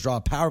Devils draw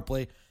a power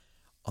play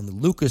on the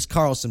Lucas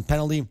Carlson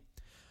penalty.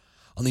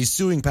 On the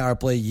ensuing power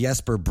play,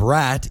 Jesper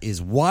Bratt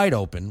is wide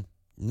open.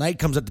 Knight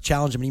comes up to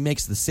challenge him and he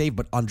makes the save,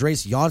 but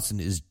Andreas Johnsson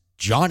is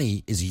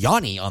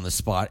Yanni on the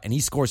spot, and he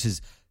scores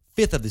his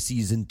 5th of the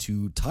season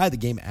to tie the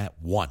game at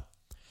 1.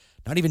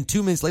 Not even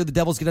 2 minutes later, the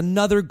Devils get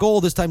another goal.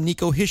 This time,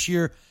 Nico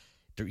Hischier,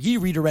 he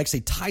redirects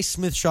a Ty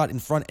Smith shot in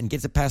front and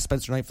gets it past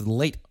Spencer Knight for the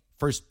late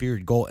first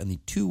period goal and the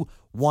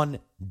 2-1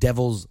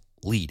 Devils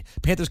lead.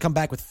 Panthers come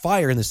back with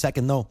fire in the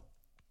second, though.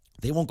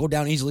 They won't go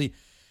down easily.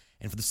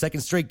 And for the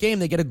second straight game,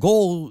 they get a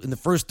goal in the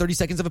first 30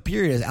 seconds of a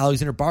period as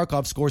Alexander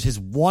Barkov scores his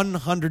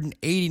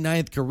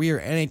 189th career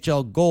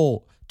NHL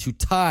goal to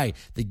tie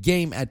the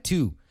game at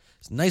 2.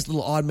 It's a nice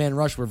little odd man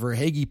rush where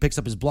Verhaeghe picks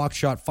up his block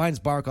shot, finds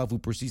Barkov, who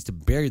proceeds to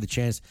bury the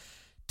chance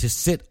to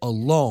sit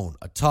alone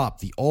atop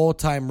the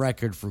all-time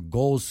record for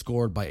goals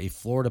scored by a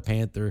Florida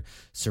Panther,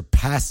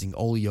 surpassing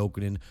Olli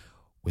Jokinen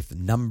with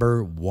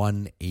number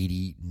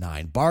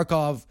 189.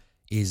 Barkov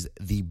is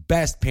the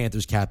best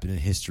Panthers captain in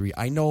history.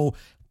 I know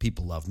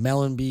people love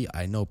Mellanby.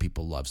 I know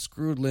people love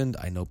Skrudland.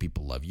 I know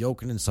people love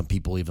Jokinen. Some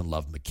people even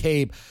love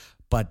McCabe.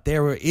 But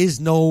there is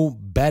no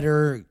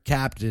better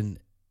captain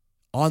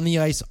on the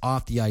ice,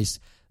 off the ice,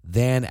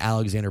 than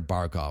Alexander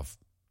Barkov.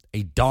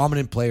 A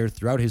dominant player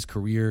throughout his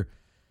career.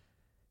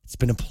 It's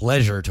been a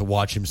pleasure to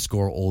watch him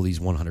score all these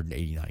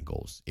 189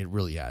 goals. It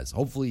really has.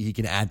 Hopefully he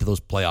can add to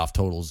those playoff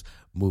totals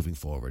moving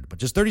forward. But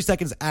just 30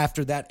 seconds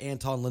after that,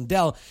 Anton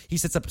Lundell, he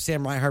sets up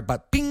Sam Reinhart,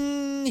 but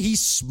bing, he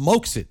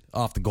smokes it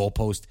off the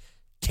goalpost.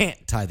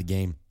 Can't tie the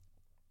game.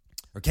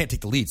 Or can't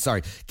take the lead,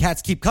 sorry.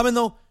 Cats keep coming,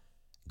 though.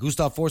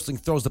 Gustav Forsling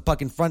throws the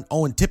puck in front.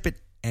 Owen Tippett,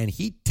 and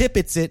he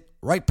tippets it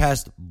right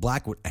past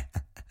Blackwood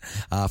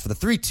for the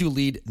 3-2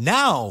 lead.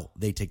 Now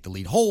they take the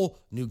lead. Whole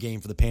new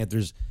game for the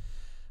Panthers.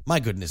 My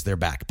goodness, they're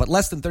back. But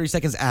less than 30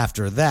 seconds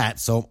after that,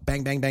 so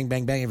bang, bang, bang,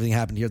 bang, bang, everything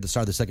happened here at the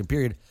start of the second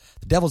period.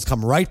 The Devils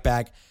come right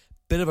back.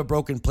 Bit of a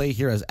broken play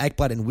here as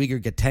Ekblad and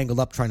Uyghur get tangled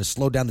up trying to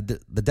slow down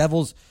the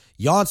Devils.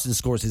 Johnsson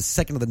scores his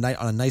second of the night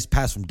on a nice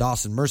pass from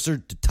Dawson Mercer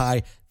to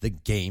tie the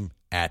game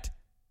at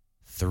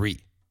 3.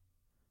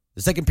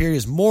 The second period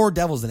is more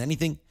Devils than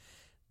anything.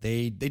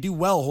 They do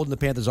well holding the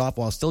Panthers off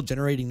while still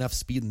generating enough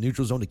speed in the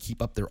neutral zone to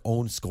keep up their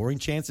own scoring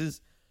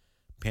chances.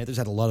 Panthers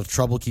had a lot of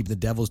trouble keeping the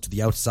Devils to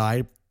the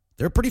outside.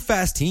 They're a pretty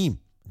fast team,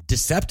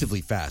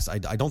 deceptively fast.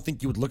 I don't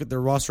think you would look at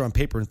their roster on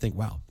paper and think,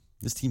 wow,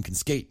 this team can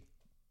skate.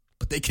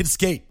 But they can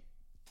skate.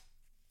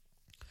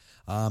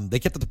 They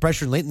kept up the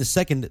pressure late in the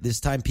second. This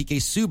time, PK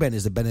Subban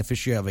is the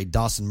beneficiary of a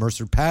Dawson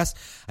Mercer pass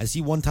as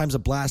he one-times a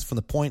blast from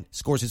the point,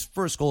 scores his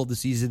first goal of the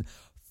season.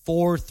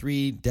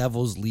 4-3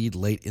 Devils lead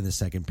late in the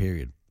second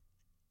period.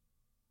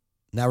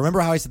 Now,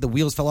 remember how I said the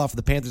wheels fell off for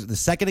the Panthers in the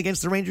second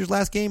against the Rangers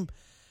last game?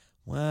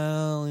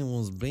 Well, it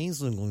was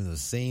basically going the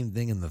same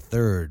thing in the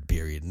third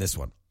period in this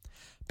one.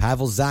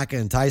 Pavel Zacha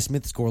and Ty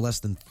Smith score less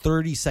than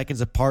 30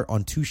 seconds apart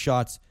on 2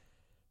 shots.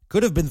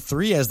 Could have been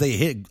 3 as they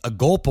hit a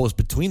goalpost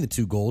between the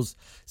 2 goals.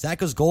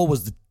 Zacha's goal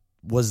was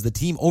the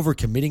team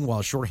overcommitting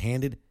while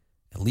shorthanded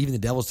and leaving the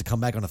Devils to come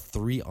back on a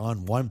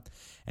 3-on-1.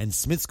 And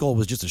Smith's goal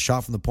was just a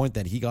shot from the point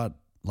that he got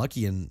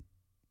lucky in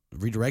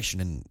redirection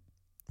and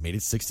made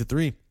it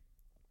 6-3.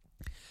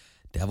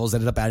 Devils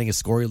ended up adding an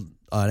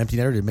empty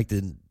netter to make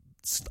the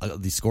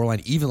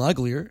scoreline even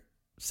uglier.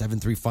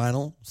 7-3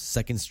 final,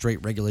 second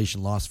straight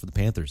regulation loss for the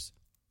Panthers.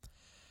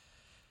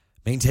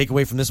 Main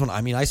takeaway from this one,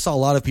 I mean, I saw a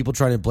lot of people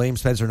trying to blame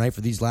Spencer Knight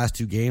for these last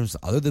 2 games,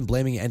 other than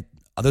blaming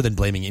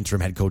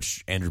interim head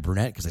coach Andrew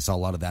Brunette, because I saw a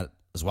lot of that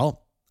as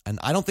well. And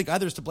I don't think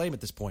either is to blame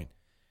at this point.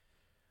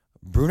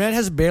 Brunette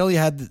has barely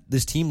had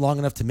this team long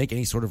enough to make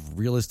any sort of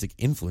realistic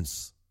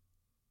influence,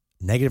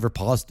 negative or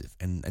positive.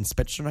 And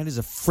Spencer Knight is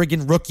a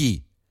friggin'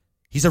 rookie.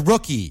 He's a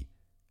rookie.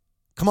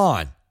 Come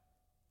on.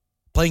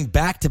 Playing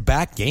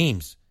back-to-back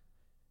games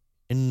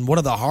in one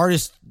of the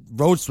hardest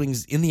road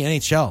swings in the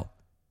NHL.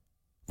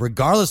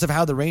 Regardless of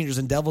how the Rangers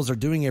and Devils are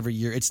doing every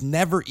year, it's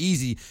never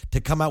easy to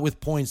come out with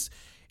points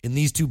in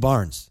these 2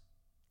 barns,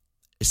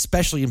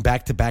 especially in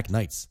back-to-back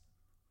nights.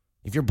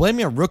 If you're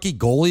blaming a rookie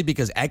goalie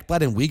because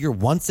Ekblad and Uyghur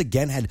once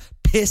again had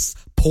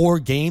piss-poor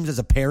games as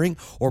a pairing,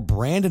 or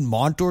Brandon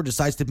Montour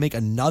decides to make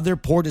another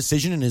poor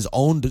decision in his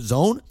own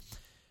zone,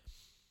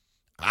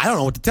 I don't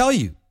know what to tell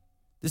you.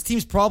 This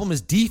team's problem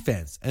is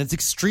defense, and it's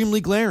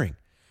extremely glaring.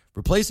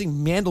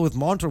 Replacing Mandel with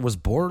Montour was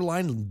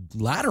borderline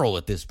lateral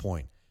at this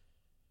point.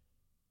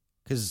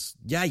 Because,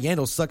 yeah,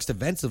 Yandel sucks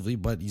defensively,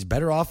 but he's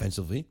better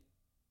offensively.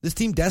 This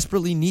team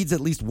desperately needs at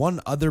least one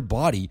other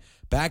body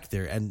back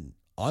there, and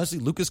honestly,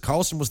 Lucas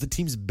Carlson was the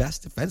team's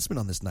best defenseman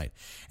on this night.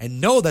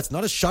 And no, that's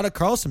not a shot at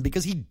Carlson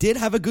because he did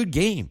have a good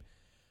game.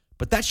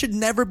 But that should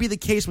never be the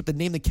case with the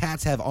name the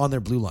Cats have on their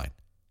blue line.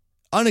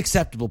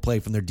 Unacceptable play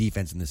from their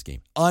defense in this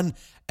game.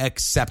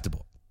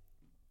 Unacceptable.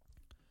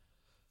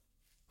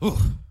 Whew.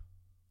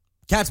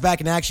 Cats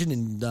back in action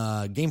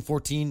in Game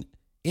 14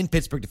 in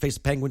Pittsburgh to face the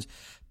Penguins.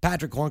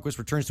 Patrick Hornqvist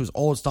returns to his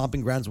old stomping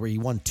grounds where he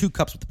won 2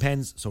 cups with the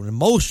Pens, so an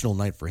emotional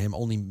night for him.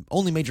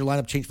 Only major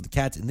lineup change for the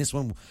Cats in this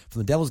one from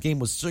the Devils game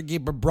was Sergei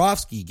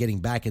Bobrovsky getting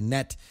back in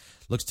net.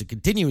 Looks to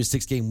continue his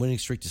 6-game winning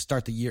streak to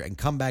start the year and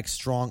come back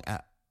strong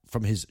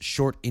from his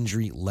short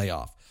injury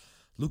layoff.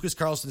 Lucas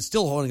Carlson is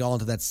still holding on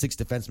to that 6th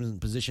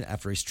defenseman position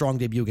after a strong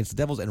debut against the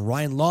Devils, and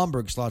Ryan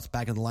Lomberg slots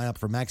back in the lineup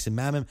for Maxim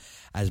Mamin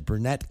as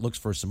Burnett looks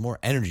for some more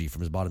energy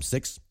from his bottom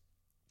 6.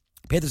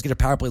 Panthers get a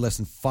power play less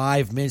than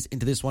 5 minutes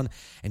into this one,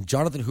 and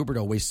Jonathan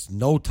Huberdeau wastes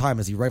no time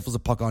as he rifles a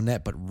puck on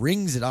net, but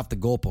rings it off the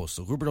goalpost.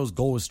 So Huberdeau's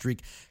goalless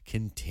streak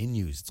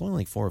continues. It's only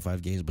like 4 or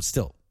 5 games, but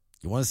still,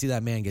 you want to see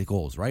that man get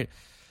goals, right?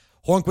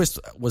 Hornqvist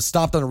was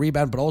stopped on a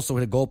rebound, but also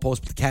hit a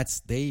goalpost. But the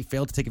Cats, they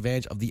failed to take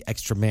advantage of the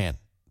extra man.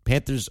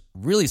 Panthers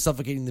really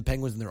suffocating the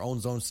Penguins in their own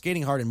zone,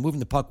 skating hard and moving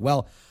the puck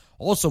well,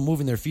 also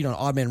moving their feet on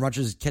odd man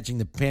rushes, catching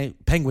the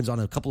Penguins on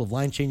a couple of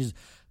line changes.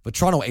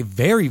 Vetrano, a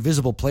very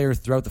visible player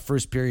throughout the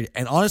first period,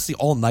 and honestly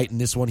all night in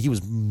this one, he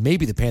was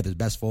maybe the Panthers'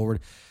 best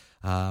forward,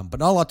 but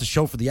not a lot to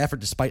show for the effort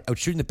despite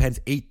outshooting the Pens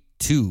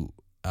 8-2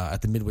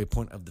 at the midway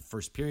point of the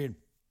first period.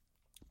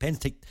 Pens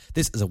take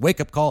this as a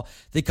wake-up call.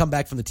 They come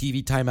back from the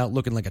TV timeout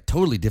looking like a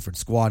totally different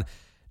squad.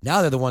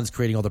 Now they're the ones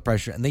creating all the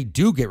pressure, and they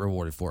do get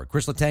rewarded for it.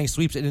 Chris Letang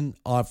sweeps it in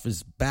off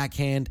his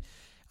backhand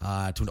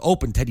to an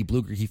open Teddy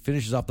Bluger. He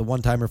finishes off the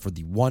one-timer for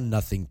the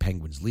 1-0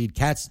 Penguins lead.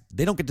 Cats,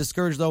 they don't get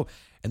discouraged, though,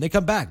 and they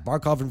come back.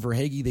 Barkov and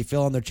Verhaeghe, they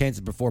fail on their chances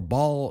before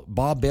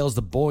Bob bails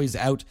the boys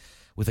out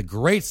with a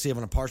great save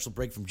on a partial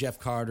break from Jeff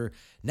Carter.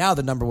 Now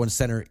the number 1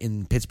 center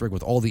in Pittsburgh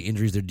with all the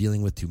injuries they're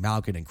dealing with to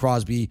Malkin and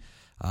Crosby.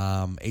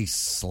 A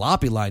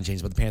sloppy line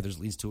change by the Panthers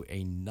leads to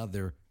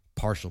another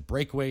partial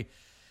breakaway.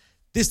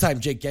 This time,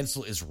 Jake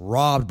Gensel is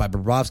robbed by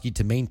Bobrovsky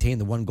to maintain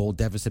the 1-goal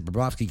deficit.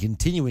 Bobrovsky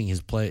continuing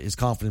his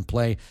confident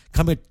play,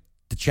 coming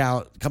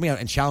out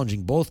and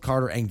challenging both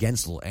Carter and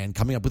Gensel, and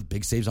coming up with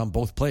big saves on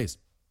both plays.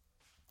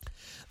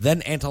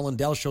 Then Anton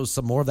Lundell shows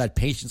some more of that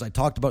patience I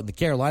talked about in the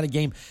Carolina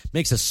game,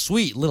 makes a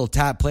sweet little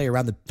tap play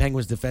around the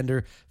Penguins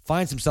defender,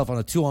 finds himself on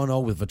a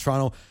 2-on-0 with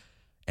Vetrano,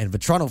 and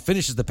Vetrano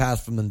finishes the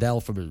pass from Lundell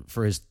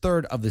for his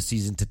 3rd of the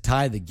season to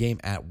tie the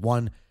game at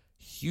 1.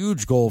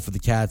 Huge goal for the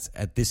Cats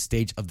at this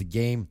stage of the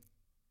game.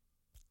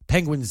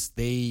 Penguins,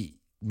 they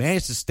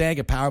managed to snag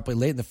a power play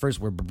late in the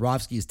first where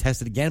Bobrovsky is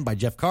tested again by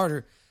Jeff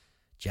Carter.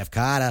 Jeff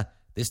Carter,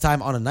 this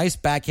time on a nice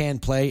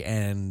backhand play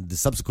and the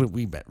subsequent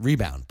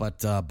rebound.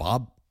 But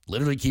Bob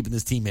literally keeping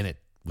this team in it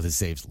with his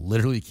saves,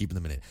 literally keeping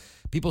them in it.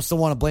 People still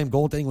want to blame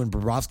goaltending when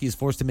Bobrovsky is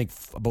forced to make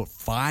about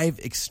 5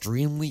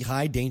 extremely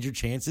high danger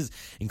chances,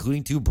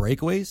 including 2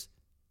 breakaways.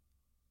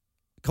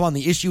 Come on,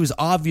 the issue is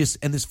obvious,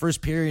 and this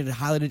first period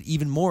highlighted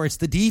even more. It's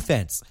the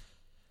defense.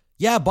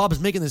 Yeah, Bob is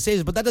making the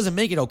saves, but that doesn't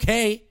make it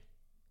okay.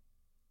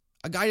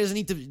 A guy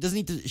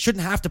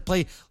shouldn't have to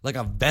play like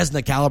a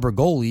Vezina caliber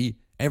goalie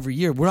every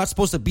year. We're not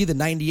supposed to be the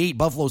 98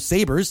 Buffalo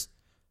Sabres,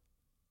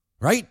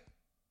 right?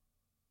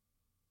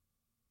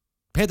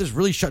 Panthers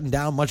really shutting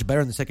down much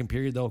better in the second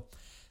period, though.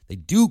 They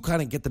do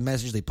kind of get the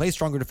message. They play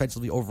stronger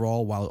defensively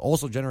overall while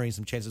also generating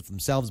some chances for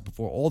themselves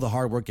before all the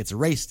hard work gets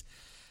erased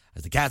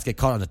as the Cats get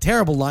caught on a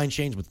terrible line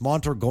change with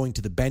Montour going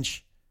to the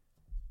bench.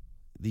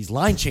 These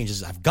line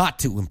changes have got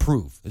to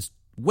improve. It's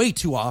way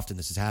too often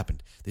this has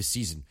happened this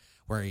season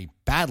where a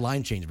bad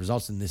line change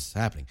results in this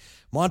happening.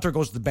 Montour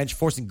goes to the bench,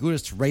 forcing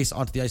Gudas to race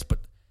onto the ice, but,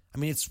 I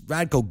mean, it's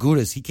Radko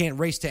Gudas. He can't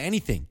race to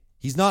anything.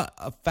 He's not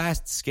a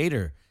fast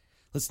skater.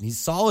 Listen, he's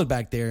solid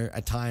back there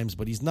at times,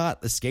 but he's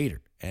not a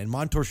skater. And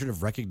Montour should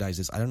have recognized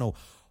this. I don't know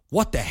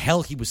what the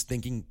hell he was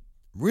thinking.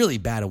 Really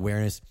bad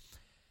awareness.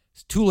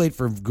 It's too late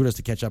for Gudas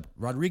to catch up.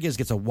 Rodriguez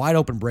gets a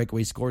wide-open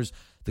breakaway, scores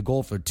the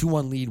goal for a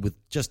 2-1 lead with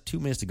just 2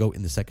 minutes to go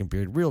in the second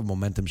period. Real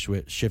momentum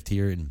shift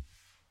here, and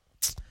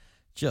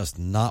just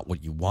not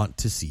what you want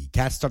to see.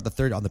 Cats start the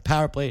third on the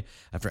power play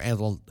after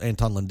Anton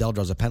Lundell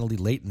draws a penalty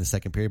late in the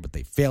second period, but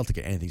they fail to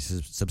get anything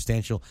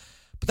substantial.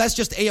 But that's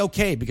just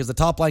A-okay because the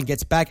top line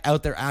gets back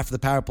out there after the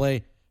power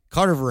play.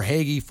 Carter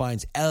Verhaeghe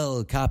finds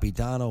El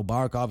Capitano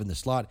Barkov in the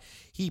slot.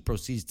 He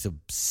proceeds to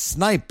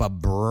snipe a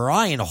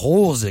Brian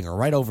Holzinger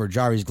right over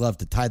Jari's glove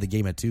to tie the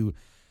game at 2.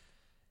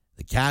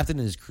 The captain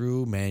and his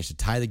crew manage to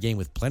tie the game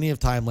with plenty of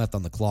time left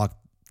on the clock.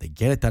 They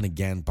get it done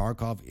again.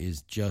 Barkov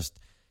is just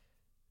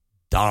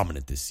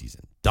dominant this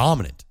season.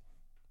 Dominant.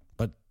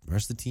 But the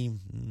rest of the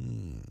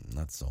team,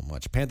 not so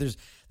much. Panthers,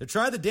 they're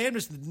trying the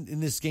damnedest in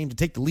this game to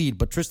take the lead,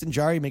 but Tristan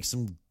Jarry makes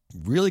some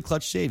really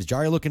clutch saves.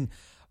 Jarry looking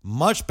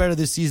much better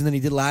this season than he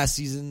did last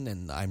season,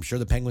 and I'm sure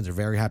the Penguins are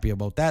very happy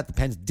about that. The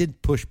Pens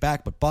did push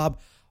back, but Bob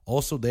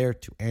also there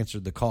to answer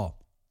the call.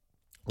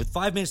 With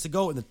 5 minutes to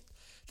go in the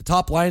The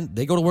top line,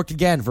 they go to work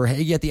again.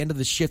 Verhaeghe at the end of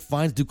the shift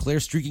finds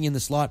Duclair streaking in the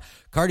slot.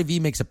 Cardi V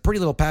makes a pretty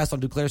little pass on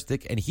Duclair's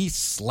stick, and he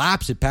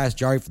slaps it past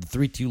Jarry for the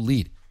 3-2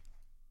 lead.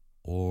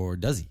 Or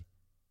does he?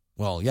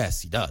 Well,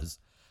 yes, he does.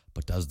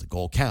 But does the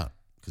goal count?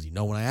 Because you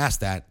know when I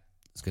ask that,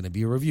 it's going to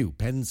be a review.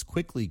 Pens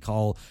quickly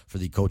call for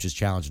the coach's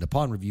challenge, and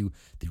upon review,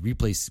 the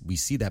replay, we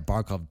see that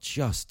Barkov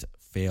just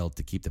failed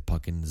to keep the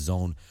puck in the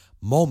zone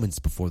moments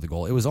before the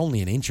goal. It was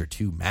only an inch or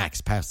two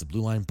max past the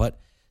blue line, but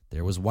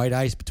there was white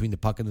ice between the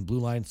puck and the blue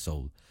line,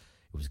 so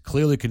it was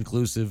clearly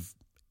conclusive,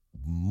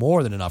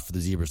 more than enough for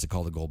the Zebras to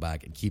call the goal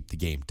back and keep the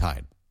game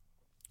tied.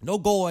 No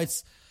goal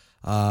lights.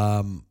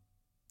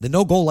 The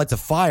no goal lights a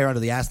fire under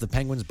the ass of the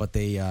Penguins, but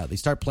they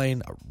start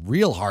playing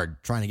real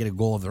hard trying to get a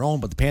goal of their own.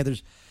 But the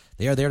Panthers,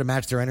 they are there to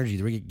match their energy.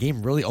 The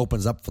game really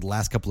opens up for the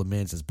last couple of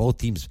minutes as both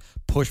teams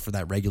push for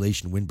that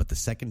regulation win. But the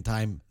second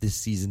time this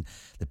season,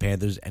 the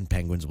Panthers and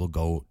Penguins will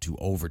go to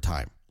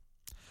overtime.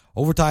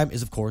 Overtime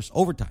is, of course,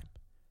 overtime.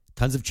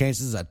 Tons of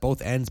chances at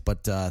both ends,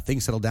 but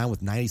things settle down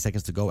with 90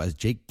 seconds to go as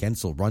Jake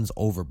Gensel runs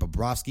over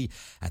Bobrovsky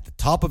at the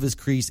top of his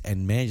crease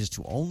and manages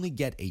to only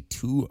get a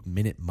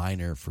 2-minute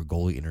minor for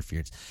goalie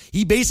interference.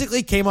 He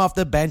basically came off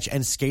the bench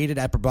and skated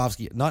at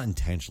Bobrovsky, not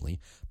intentionally,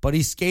 but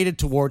he skated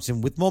towards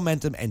him with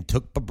momentum and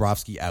took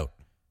Bobrovsky out.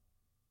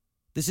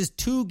 This is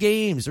 2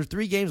 games or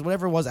 3 games,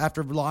 whatever it was,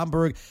 after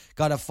Blomberg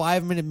got a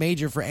 5-minute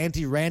major for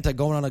Antti Ranta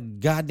going on a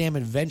goddamn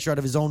adventure out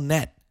of his own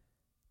net,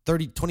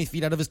 20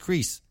 feet out of his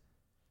crease.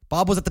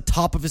 Bob was at the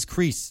top of his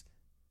crease.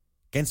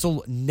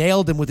 Gensel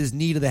nailed him with his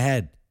knee to the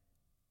head.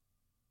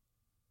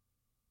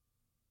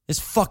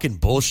 It's fucking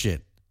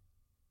bullshit.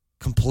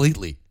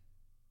 Completely.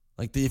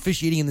 Like, the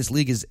officiating in this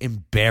league is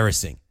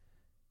embarrassing.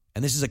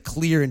 And this is a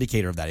clear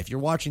indicator of that. If you're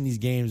watching these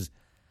games,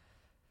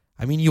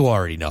 I mean, you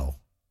already know.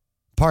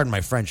 Pardon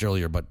my French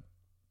earlier, but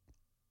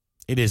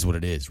it is what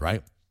it is,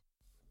 right?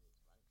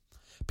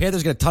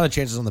 Panthers got a ton of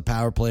chances on the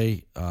power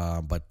play,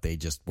 but they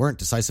just weren't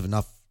decisive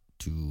enough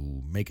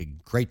to make a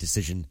great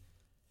decision.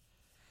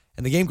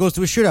 And the game goes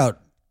to a shootout.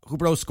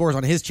 Huberdeau scores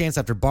on his chance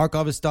after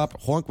Barkov is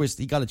stopped. Hornqvist,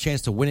 he got a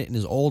chance to win it in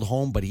his old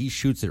home, but he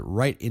shoots it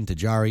right into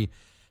Jarry.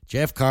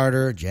 Jeff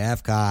Carter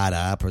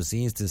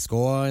proceeds to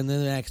score in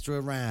the extra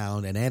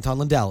round. And Anton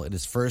Lundell, in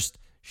his first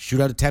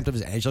shootout attempt of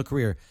his NHL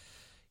career,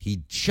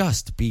 he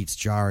just beats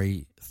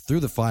Jarry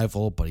through the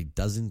 5-hole, but he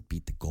doesn't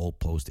beat the goal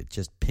post. It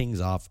just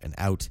pings off and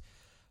out.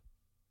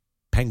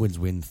 Penguins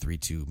win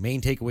 3-2.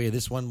 Main takeaway of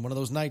this one of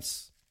those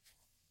nights.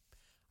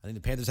 I think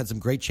the Panthers had some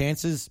great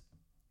chances.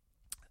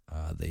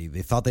 They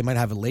thought they might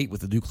have it late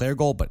with the Duclair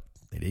goal, but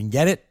they didn't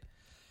get it.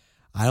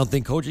 I don't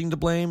think coaching to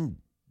blame.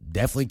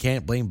 Definitely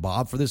can't blame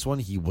Bob for this one.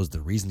 He was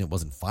the reason it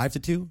wasn't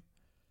 5-2.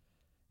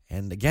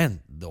 And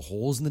again, the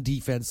holes in the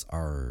defense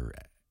are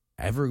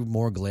ever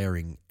more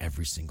glaring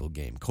every single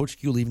game. Coach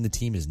Q leaving the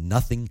team is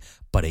nothing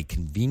but a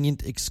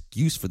convenient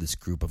excuse for this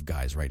group of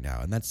guys right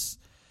now. And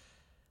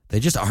they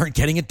just aren't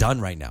getting it done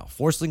right now.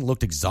 Forsling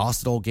looked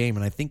exhausted all game,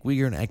 and I think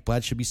Weegar and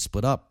Ekblad should be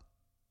split up.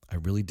 I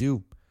really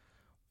do.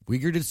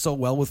 Weegar did so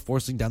well with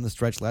Forsling down the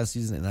stretch last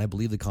season, and I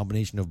believe the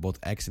combination of both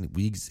X and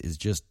Weegs is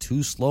just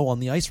too slow on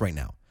the ice right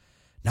now.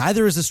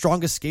 Neither is the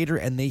strongest skater,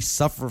 and they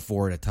suffer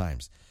for it at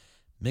times.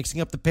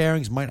 Mixing up the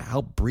pairings might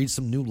help breathe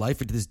some new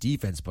life into this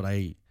defense, but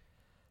I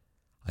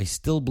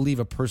still believe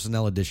a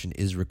personnel addition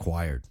is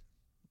required.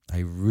 I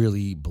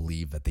really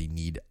believe that they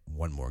need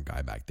one more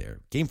guy back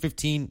there. Game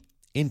 15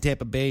 in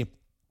Tampa Bay.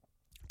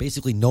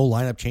 Basically no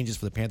lineup changes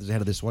for the Panthers ahead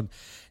of this one.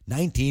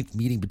 19th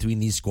meeting between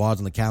these squads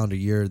in the calendar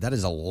year. That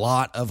is a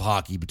lot of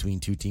hockey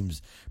between two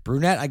teams.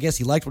 Brunette, I guess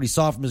he liked what he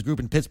saw from his group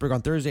in Pittsburgh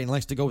on Thursday and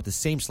likes to go with the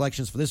same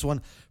selections for this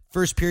one.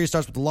 First period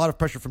starts with a lot of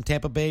pressure from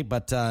Tampa Bay,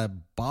 but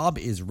Bob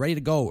is ready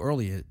to go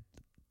early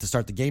to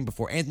start the game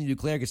before Anthony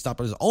Duclair gets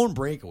stopped on his own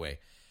breakaway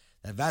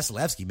that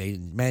Vasilevsky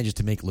manages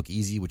to make look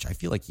easy, which I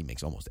feel like he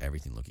makes almost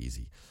everything look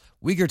easy.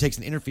 Weegar takes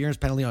an interference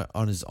penalty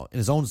in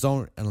his own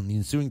zone, and on the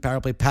ensuing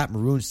power play, Pat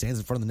Maroon stands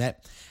in front of the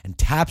net and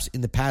taps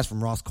in the pass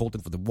from Ross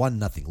Colton for the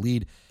 1-0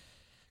 lead.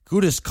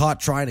 Gudas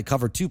caught trying to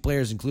cover 2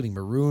 players, including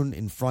Maroon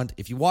in front.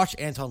 If you watch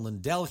Anton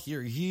Lundell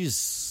here, he's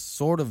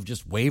sort of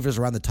just wavers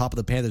around the top of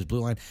the Panthers' blue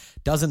line,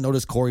 doesn't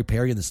notice Corey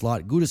Perry in the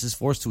slot. Gudas is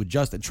forced to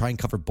adjust and try and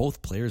cover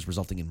both players,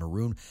 resulting in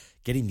Maroon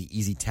getting the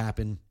easy tap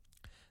in.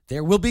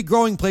 There will be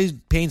growing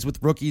pains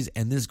with rookies,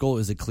 and this goal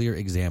is a clear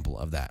example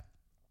of that.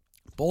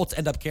 Bolts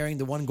end up carrying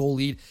the 1-goal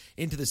lead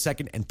into the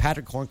second, and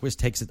Patrick Hornqvist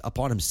takes it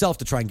upon himself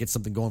to try and get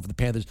something going for the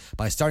Panthers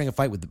by starting a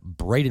fight with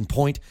Braden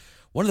Point.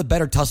 One of the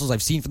better tussles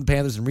I've seen from the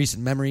Panthers in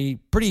recent memory.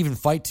 Pretty even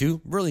fight, too.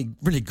 Really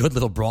good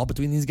little brawl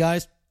between these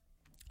guys.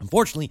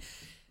 Unfortunately,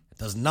 it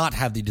does not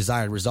have the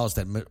desired results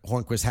that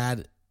Hornqvist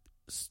had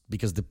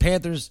because the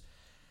Panthers,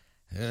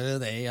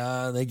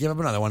 they give up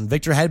another one.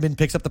 Victor Hedman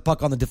picks up the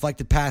puck on the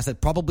deflected pass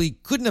that probably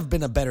couldn't have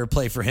been a better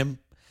play for him.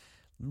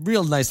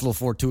 Real nice little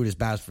fortuitous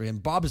pass for him.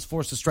 Bob is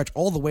forced to stretch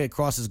all the way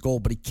across his goal,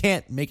 but he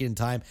can't make it in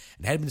time,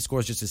 and Hedman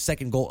scores just his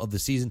second goal of the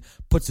season,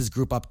 puts his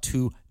group up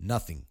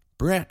 2-0.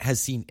 Brunette has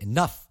seen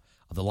enough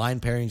of the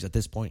line pairings at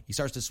this point. He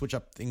starts to switch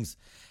up things,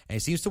 and it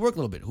seems to work a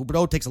little bit.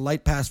 Huberdeau takes a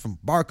light pass from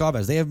Barkov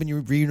as they have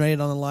been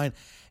reunited on the line,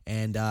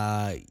 and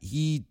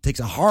Barkov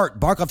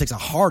takes a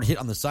hard hit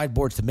on the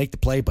sideboards to make the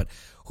play, but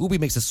Hubi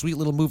makes a sweet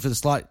little move to the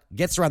slot,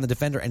 gets around the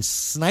defender, and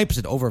snipes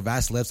it over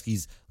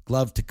Vasilevsky's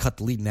glove to cut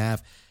the lead in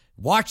half.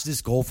 Watch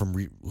this goal from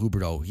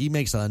Huberdeau. He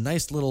makes a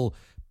nice little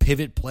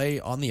pivot play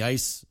on the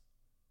ice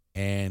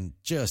and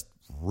just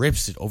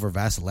rips it over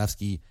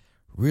Vasilevsky.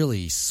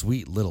 Really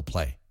sweet little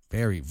play.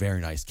 Very,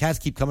 very nice. Cats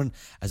keep coming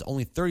as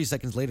only 30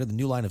 seconds later, the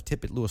new line of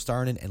Tippett,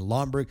 Luostarinen, and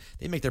Lomberg,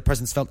 they make their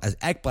presence felt as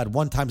Ekblad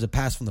one-times a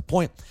pass from the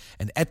point,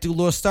 and Eetu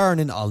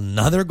Luostarinen,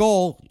 another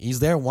goal. He's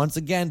there once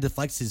again,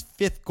 deflects his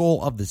 5th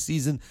goal of the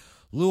season.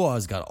 Luo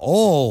has got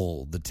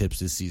all the tips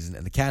this season,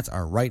 and the Cats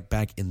are right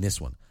back in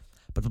this one.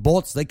 But the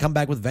Bolts, they come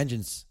back with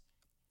vengeance.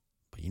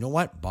 But you know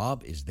what?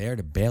 Bob is there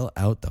to bail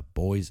out the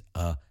boys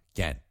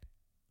again.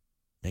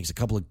 Makes a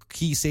couple of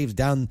key saves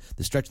down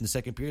the stretch in the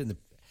second period, and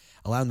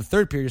allowing the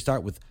third period to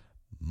start with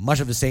much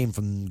of the same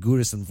from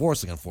Gudas and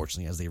Forsling,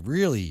 unfortunately, as they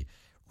really,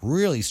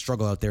 really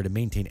struggle out there to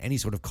maintain any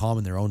sort of calm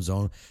in their own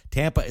zone.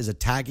 Tampa is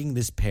attacking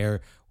this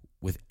pair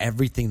with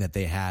everything that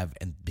they have,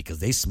 and because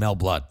they smell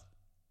blood.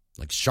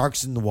 Like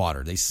sharks in the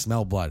water. They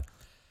smell blood.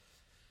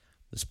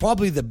 It's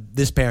probably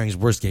this pairing's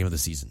worst game of the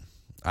season,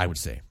 I would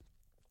say.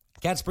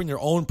 Cats bring their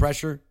own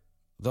pressure,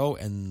 though,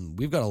 and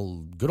we've got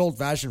a good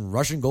old-fashioned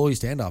Russian goalie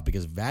standoff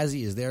because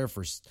Vazzy is there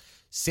for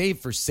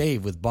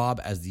save with Bob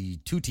as the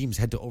two teams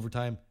head to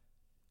overtime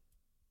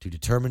to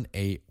determine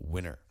a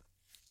winner.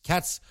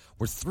 Cats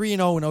were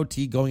 3-0 in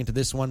OT going into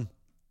this one.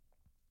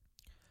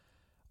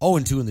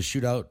 0-2 in the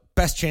shootout.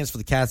 Best chance for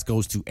the Cats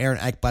goes to Aaron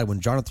Ekblad when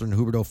Jonathan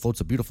Huberdeau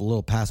floats a beautiful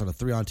little pass on a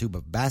 3-on-2,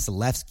 but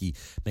Vasilevsky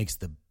makes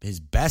his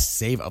best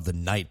save of the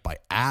night by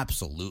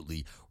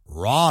absolutely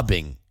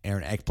robbing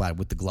Aaron Ekblad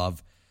with the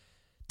glove.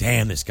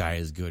 Damn, this guy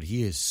is good.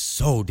 He is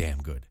so damn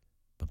good.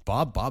 But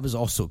Bob is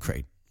also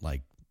great.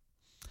 Like,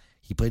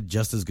 he played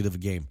just as good of a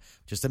game.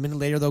 Just a minute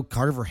later, though,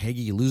 Carter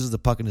Verhaeghe loses the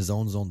puck in his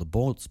own zone. The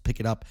Bolts pick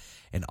it up,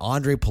 and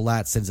Andre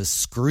Palat sends a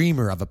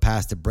screamer of a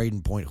pass to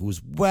Braden Point, who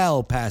is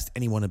well past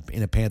anyone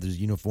in a Panthers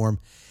uniform.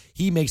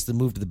 He makes the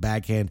move to the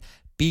backhand,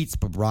 beats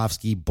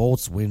Bobrovsky.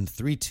 Bolts win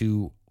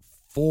 3-2,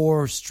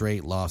 4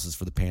 straight losses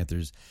for the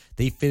Panthers.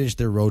 They finish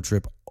their road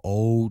trip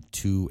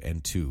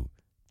 0-2-2.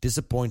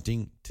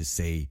 Disappointing, to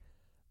say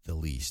the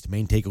least.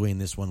 Main takeaway in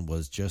this one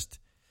was just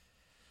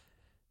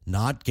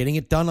not getting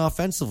it done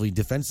offensively.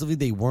 Defensively,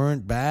 they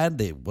weren't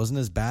bad. It wasn't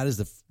as bad as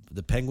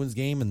the Penguins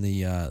game and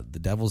the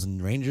Devils and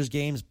Rangers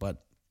games,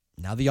 but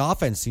now the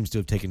offense seems to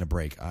have taken a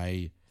break.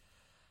 I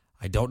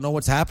don't know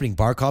what's happening.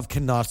 Barkov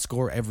cannot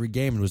score every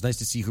game. It was nice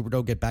to see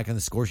Huberdeau get back on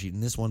the score sheet in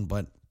this one,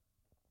 but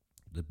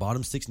the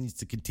bottom six needs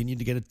to continue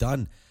to get it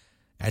done.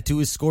 Eetu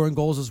is scoring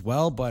goals as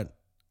well, but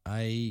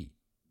you'd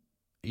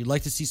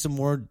like to see some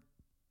more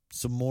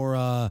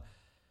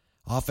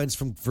offense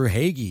from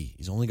Verhaeghe.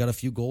 He's only got a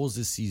few goals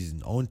this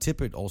season. Owen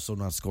Tippett also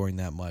not scoring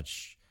that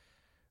much.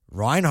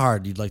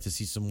 Reinhard, you'd like to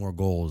see some more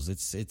goals.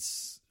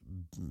 It's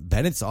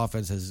Bennett's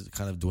offense has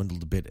kind of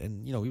dwindled a bit,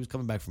 and he was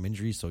coming back from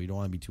injury, so you don't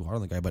want to be too hard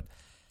on the guy, but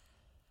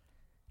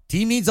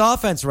team needs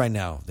offense right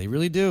now. They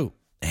really do.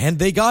 And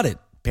they got it.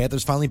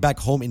 Panthers finally back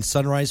home in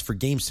Sunrise for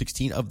Game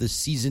 16 of the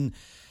season.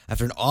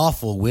 After an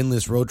awful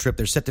winless road trip,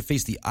 they're set to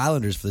face the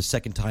Islanders for the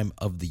second time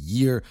of the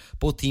year.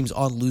 Both teams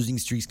on losing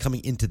streaks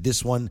coming into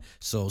this one,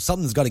 so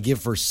something's got to give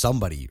for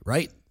somebody,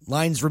 right?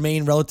 Lines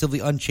remain relatively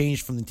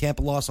unchanged from the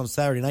Tampa loss on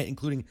Saturday night,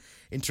 including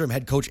interim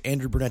head coach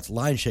Andrew Burnett's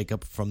line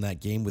shakeup from that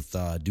game with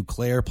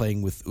Duclair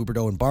playing with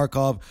Huberdeau and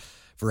Barkov,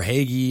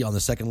 Verhaeghe on the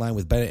second line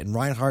with Bennett and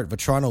Reinhart,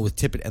 Vetrano with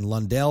Tippett and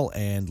Lundell,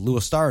 and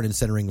Luostarinen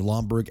centering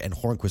Lomberg and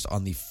Hornquist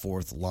on the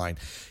fourth line.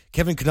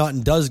 Kevin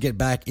Connauton does get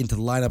back into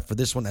the lineup for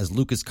this one as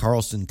Lucas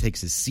Carlson takes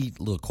his seat.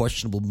 A little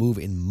questionable move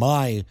in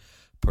my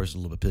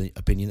personal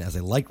opinion, as I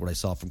liked what I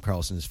saw from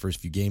Carlson in his first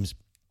few games.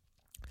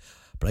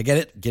 But I get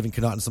it. Giving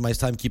Connauton some ice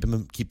time, keep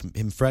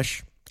him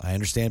fresh. I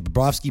understand.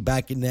 Bobrovsky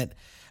back in net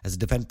as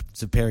the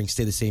defensive pairing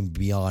stay the same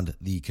beyond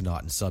the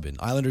Connauton sub-in.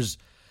 Islanders,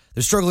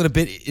 they're struggling a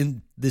bit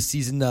in this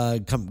season,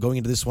 going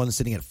into this one,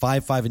 sitting at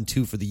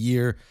 5-5-2 for the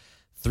year.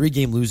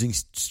 3-game losing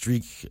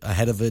streak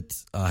ahead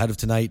of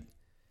tonight.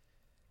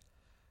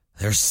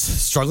 They're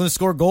struggling to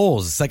score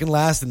goals. Second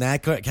last in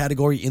that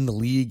category in the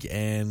league,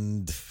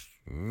 and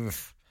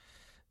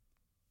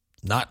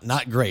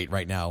not great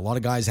right now. A lot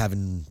of guys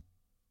having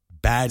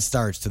bad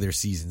starts to their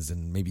seasons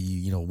and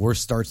maybe worse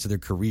starts to their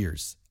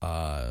careers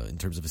in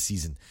terms of a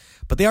season.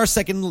 But they are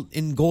second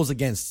in goals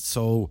against,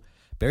 so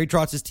Barry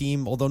Trotz's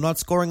team, although not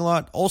scoring a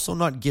lot, also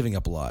not giving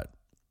up a lot.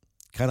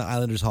 Kind of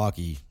Islanders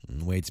hockey,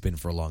 the way it's been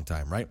for a long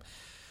time, right?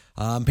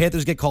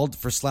 Panthers get called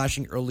for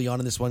slashing early on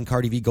in this one.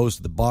 Cardi V goes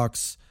to the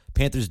box.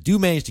 Panthers do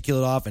manage to kill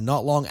it off, and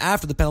not long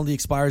after the penalty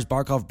expires,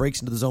 Barkov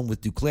breaks into the zone with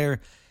Duclair.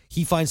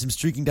 He finds him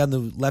streaking down the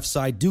left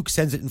side. Duke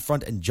sends it in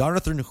front, and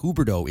Jonathan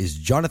Huberdeau is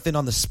Jonathan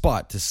on the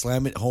spot to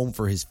slam it home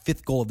for his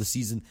 5th goal of the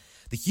season.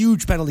 The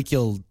huge penalty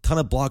kill, ton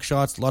of block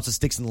shots, lots of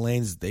sticks in the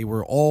lanes. They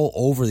were all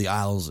over the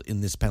Isles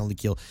in this penalty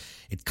kill.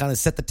 It kind of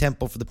set the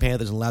tempo for the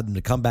Panthers and allowed them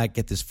to come back,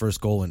 get this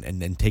first goal,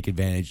 and take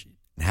advantage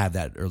and have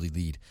that early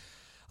lead.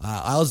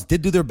 Isles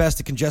did do their best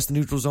to congest the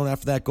neutral zone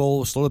after that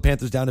goal, slow the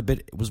Panthers down a bit.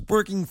 It was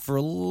working for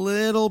a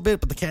little bit,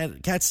 but the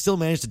Cats still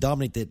managed to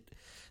dominate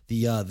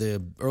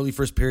the early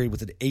first period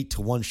with an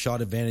 8-1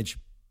 shot advantage.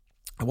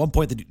 At one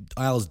point, the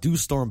Isles do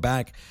storm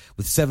back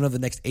with 7 of the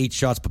next 8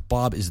 shots, but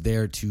Bob is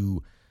there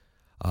to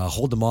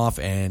hold them off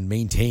and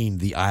maintain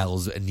the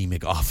Isles'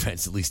 anemic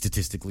offense, at least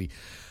statistically.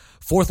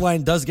 Fourth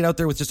line does get out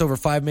there with just over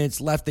 5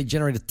 minutes left. They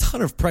generate a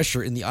ton of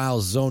pressure in the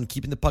Isles zone,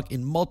 keeping the puck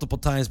in multiple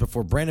times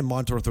before Brandon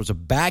Montour throws a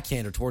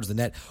backhander towards the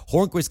net.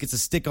 Hornquist gets a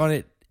stick on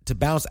it to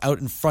bounce out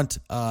in front,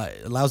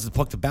 allows the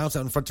puck to bounce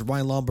out in front to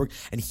Ryan Lomberg,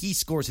 and he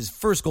scores his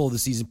first goal of the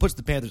season, puts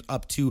the Panthers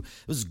up 2.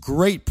 It was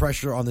great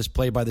pressure on this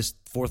play by this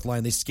fourth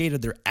line. They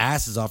skated their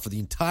asses off for the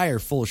entire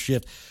full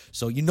shift,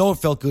 so you know it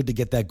felt good to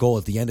get that goal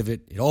at the end of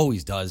it. It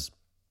always does.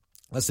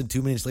 Less than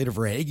 2 minutes later,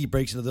 Verhaeghe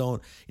breaks into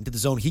the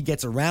zone. He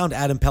gets around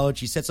Adam Pellich.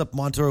 He sets up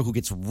Montour, who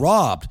gets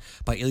robbed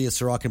by Ilya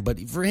Sorokin. But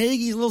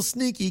Verhaeghe's a little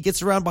sneaky. He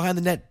gets around behind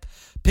the net,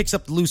 picks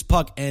up the loose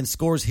puck, and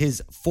scores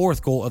his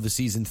 4th goal of the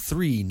season.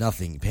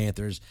 3-0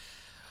 Panthers.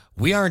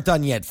 We aren't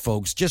done yet,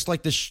 folks. Just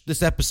like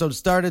this episode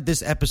started,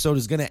 this episode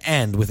is going to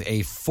end with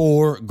a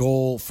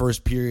 4-goal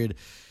first period.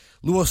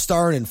 Luo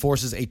Starinen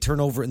forces a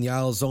turnover in the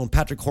Isles zone.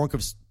 Patrick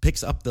Hornquist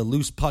picks up the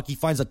loose puck. He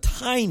finds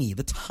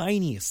the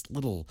tiniest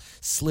little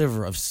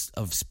sliver of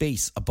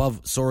space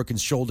above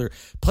Sorokin's shoulder,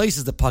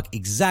 places the puck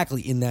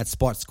exactly in that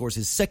spot, scores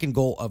his 2nd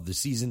goal of the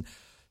season.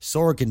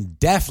 Sorokin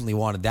definitely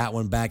wanted that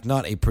one back.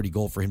 Not a pretty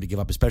goal for him to give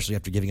up, especially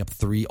after giving up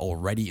 3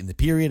 already in the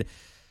period.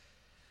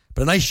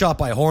 But a nice shot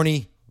by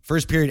Horny.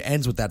 First period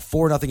ends with that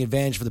 4-0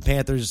 advantage for the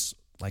Panthers.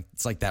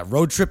 It's like that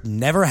road trip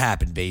never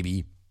happened,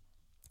 baby.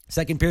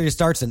 Second period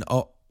starts and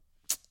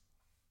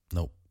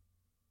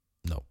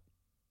No,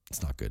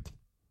 it's not good.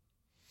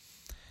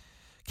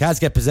 Cats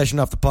get possession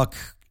of the puck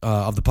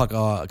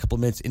a couple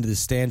of minutes into the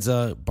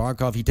stanza.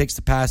 Barkov, he takes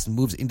the pass and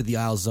moves into the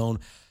Isles zone.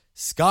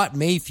 Scott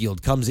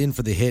Mayfield comes in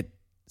for the hit,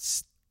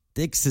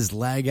 sticks his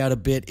leg out a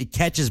bit. It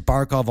catches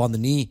Barkov on the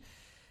knee,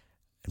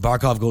 and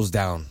Barkov goes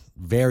down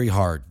very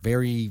hard,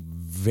 very,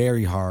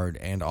 very hard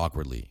and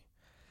awkwardly.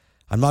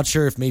 I'm not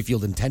sure if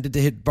Mayfield intended to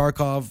hit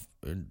Barkov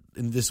in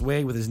this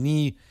way with his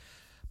knee,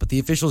 but the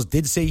officials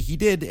did say he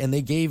did, and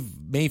they gave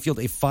Mayfield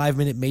a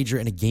 5-minute major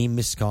and a game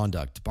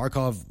misconduct.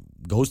 Barkov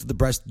goes to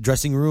the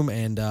dressing room,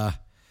 and I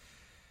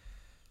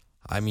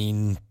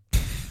don't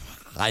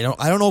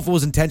know if it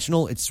was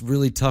intentional. It's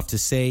really tough to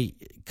say.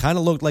 It kind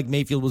of looked like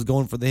Mayfield was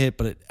going for the hit,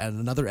 but at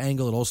another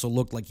angle, it also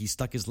looked like he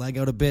stuck his leg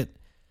out a bit.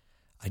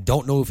 I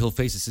don't know if he'll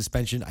face a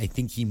suspension. I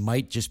think he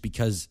might, just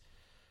because,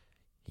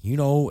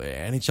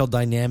 NHL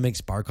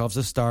dynamics. Barkov's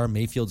a star.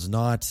 Mayfield's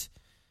not.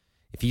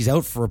 If he's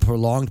out for a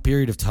prolonged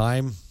period of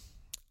time,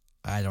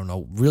 I don't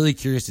know. Really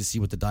curious to see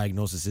what the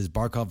diagnosis is.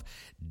 Barkov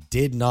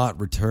did not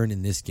return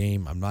in this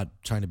game. I'm not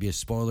trying to be a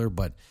spoiler,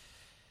 but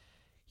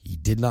he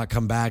did not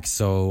come back,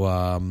 so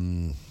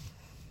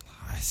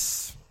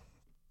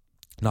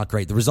not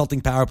great. The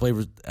resulting power play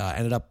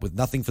ended up with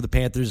nothing for the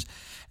Panthers,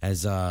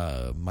 as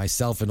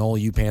myself and all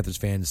you Panthers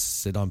fans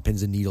sit on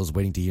pins and needles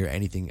waiting to hear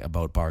anything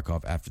about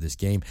Barkov after this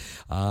game.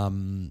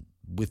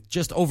 With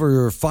just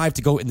over 5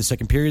 to go in the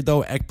second period,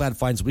 though, Ekblad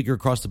finds Weegar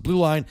across the blue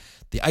line.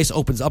 The ice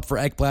opens up for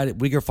Ekblad.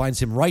 Weegar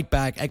finds him right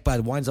back.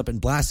 Ekblad winds up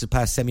and blasts it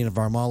past Semyon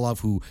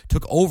Varlamov, who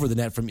took over the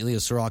net from Ilya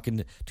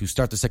Sorokin to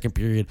start the second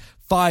period.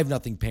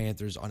 5-0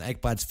 Panthers on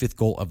Ekblad's 5th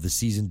goal of the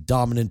season.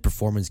 Dominant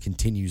performance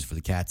continues for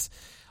the Cats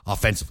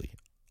offensively.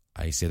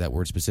 I say that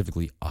word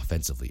specifically,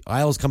 offensively.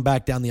 Isles come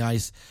back down the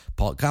ice.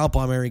 Kyle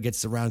Palmieri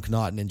gets around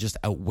Connaughton and just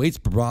outweights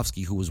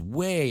Bobrovsky, who was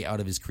way out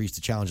of his crease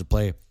to challenge the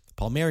play.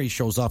 Palmieri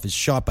shows off his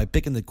shot by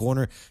picking the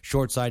corner,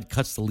 short side,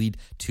 cuts the lead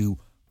to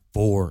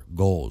 4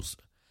 goals.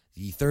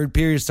 The third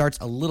period starts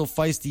a little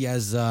feisty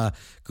as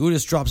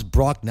Gudas drops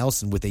Brock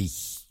Nelson with a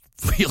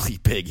really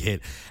big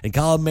hit. And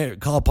Kyle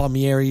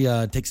Palmieri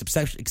takes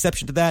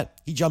exception to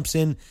that. He jumps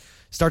in,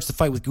 starts the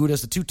fight with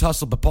Gudas. The two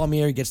tussle, but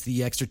Palmieri gets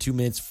the extra 2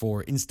 minutes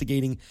for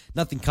instigating.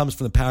 Nothing comes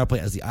from the power play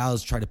as the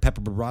Isles try to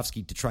pepper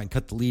Bobrovsky to try and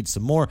cut the lead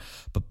some more.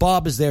 But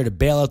Bob is there to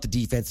bail out the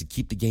defense and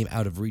keep the game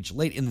out of reach.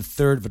 Late in the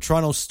third,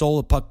 Vetrano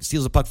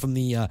steals a puck from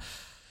the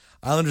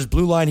Islanders'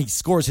 blue line. He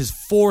scores his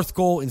 4th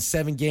goal in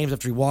 7 games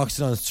after he walks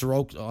in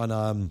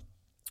on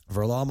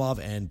Varlamov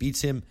and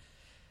beats him.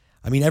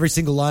 I mean, every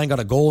single line got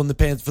a goal for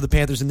the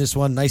Panthers in this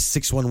one. Nice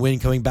 6-1 win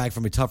coming back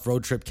from a tough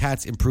road trip.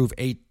 Cats improve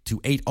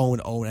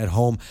 8-0 at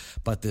home.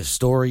 But the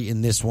story in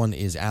this one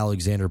is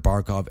Alexander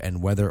Barkov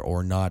and whether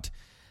or not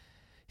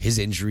his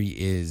injury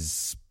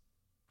is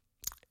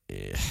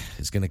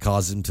going to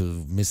cause him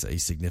to miss a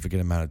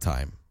significant amount of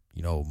time.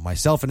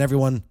 Myself and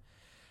everyone,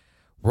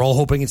 we're all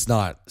hoping it's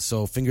not.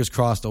 So fingers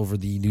crossed over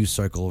the news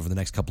cycle over the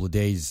next couple of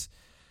days.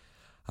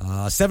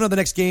 7 of the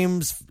next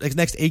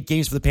 8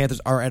 games for the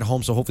Panthers are at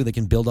home, so hopefully they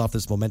can build off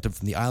this momentum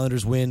from the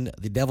Islanders win.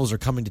 The Devils are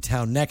coming to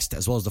town next,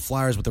 as well as the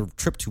Flyers with a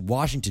trip to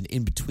Washington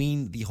in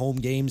between the home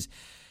games.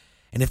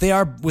 And if they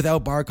are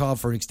without Barkov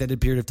for an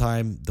extended period of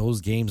time,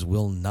 those games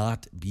will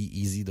not be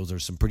easy. Those are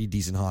some pretty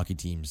decent hockey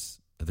teams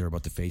that they're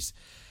about to face.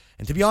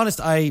 And to be honest,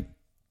 as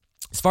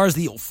far as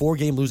the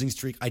 4-game losing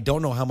streak, I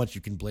don't know how much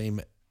you can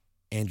blame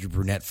Andrew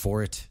Brunette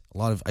for it.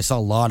 I saw a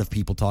lot of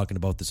people talking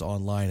about this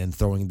online and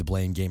throwing the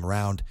blame game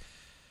around.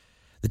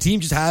 The team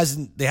just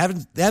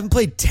haven't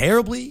played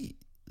terribly.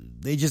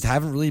 They just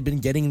haven't really been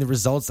getting the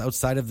results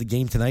outside of the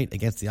game tonight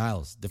against the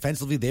Isles.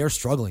 Defensively, they are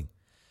struggling.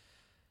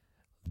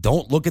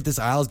 Don't look at this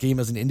Isles game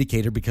as an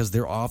indicator because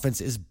their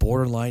offense is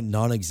borderline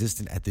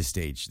non-existent at this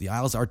stage. The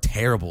Isles are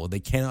terrible.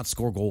 They cannot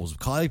score goals.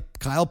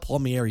 Kyle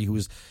Palmieri, who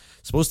is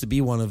supposed to be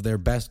one of their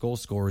best goal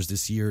scorers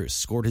this year,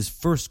 scored his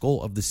first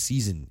goal of the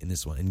season in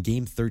this one, in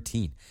Game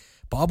 13.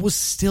 Bob was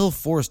still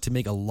forced to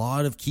make a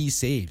lot of key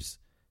saves.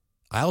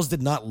 Isles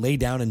did not lay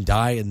down and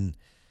die, and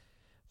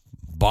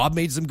Bob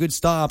made some good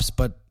stops,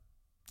 but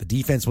the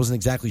defense wasn't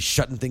exactly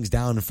shutting things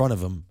down in front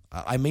of him.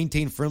 I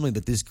maintain firmly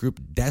that this group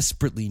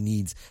desperately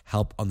needs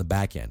help on the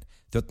back end.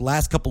 Throughout the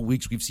last couple of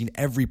weeks, we've seen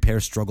every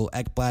pair struggle.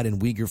 Ekblad and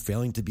Weegar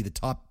failing to be the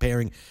top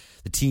pairing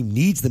the team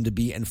needs them to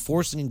be, and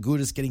Forsling and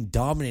Gudas getting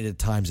dominated at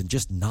times and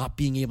just not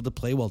being able to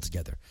play well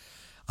together.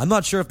 I'm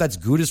not sure if that's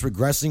Gudas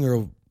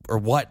regressing or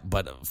what,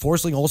 but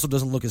Forsling also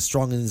doesn't look as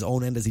strong in his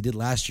own end as he did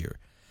last year.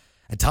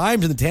 At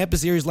times in the Tampa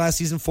series last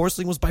season,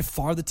 Forsling was by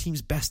far the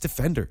team's best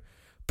defender.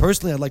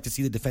 Personally, I'd like to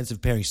see the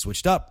defensive pairing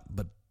switched up,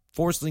 but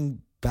Forsling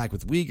back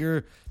with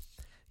Weegar,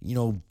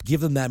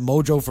 give them that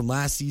mojo from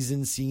last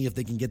season, seeing if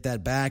they can get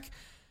that back.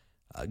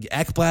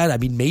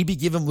 Ekblad, maybe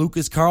give him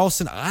Lucas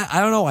Carlson.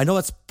 I don't know. I know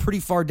that's pretty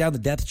far down the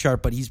depth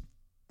chart, but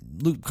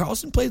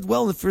Carlson played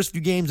well in the first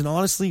few games, and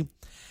honestly,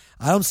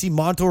 I don't see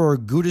Montour or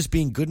Gudas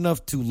being good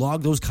enough to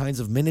log those kinds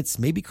of minutes.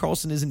 Maybe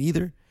Carlson isn't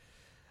either.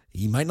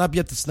 He might not be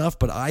up to snuff,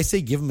 but I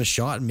say give him a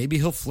shot and maybe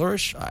he'll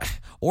flourish.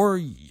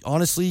 Or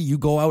honestly, you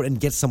go out and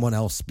get someone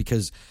else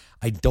because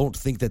I don't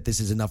think that this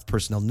is enough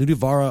personnel.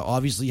 Nudivara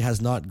obviously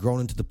has not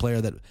grown into the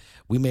player that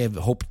we may have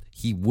hoped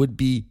he would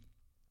be.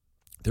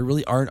 There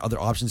really aren't other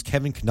options.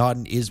 Kevin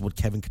Connaughton is what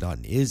Kevin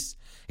Connaughton is,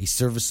 a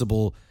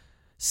serviceable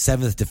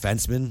 7th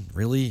defenseman,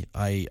 really.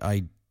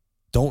 I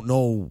don't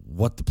know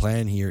what the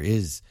plan here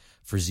is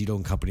for Zito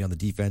and company on the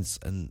defense.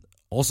 And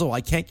also,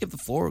 I can't give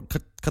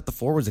cut the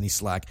forwards any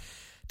slack.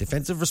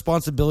 Defensive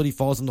responsibility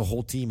falls on the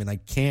whole team, and I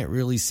can't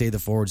really say the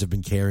forwards have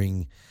been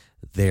carrying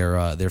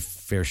their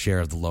fair share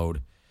of the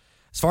load.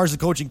 As far as the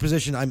coaching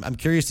position, I'm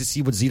curious to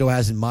see what Zito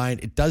has in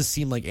mind. It does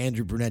seem like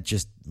Andrew Brunette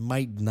just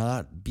might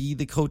not be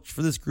the coach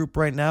for this group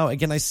right now.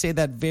 Again, I say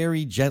that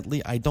very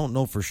gently. I don't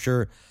know for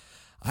sure.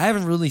 I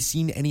haven't really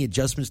seen any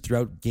adjustments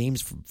throughout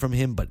games from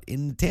him, but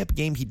in the Tampa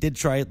game, he did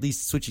try at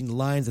least switching the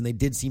lines, and they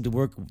did seem to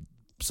work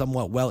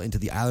somewhat well into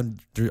the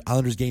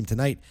Islanders game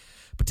tonight.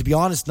 But to be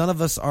honest, none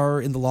of us are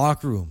in the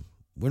locker room.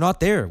 We're not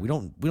there. We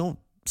don't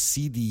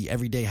see the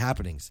everyday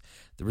happenings.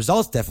 The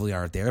results definitely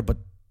aren't there, but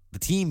the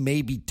team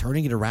may be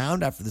turning it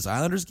around after this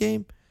Islanders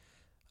game.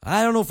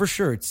 I don't know for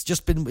sure.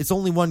 It's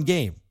only one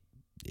game.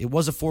 It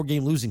was a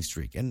 4-game losing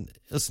streak. And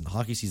listen,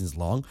 hockey season's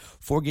long.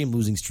 4-game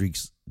losing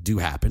streaks do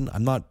happen.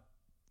 I'm not,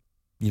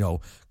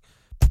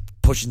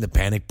 pushing the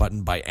panic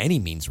button by any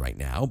means right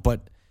now,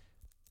 but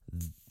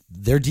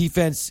their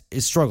defense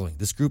is struggling.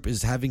 This group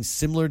is having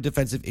similar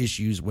defensive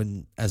issues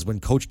as when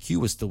Coach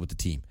Q was still with the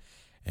team.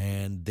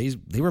 And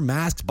they were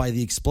masked by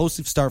the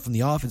explosive start from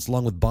the offense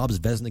along with Bob's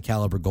Vezina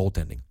caliber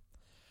goaltending.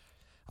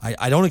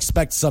 I don't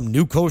expect some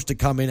new coach to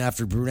come in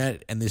after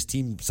Brunette and this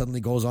team suddenly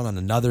goes on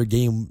another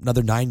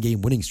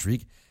 9-game winning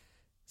streak.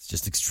 It's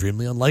just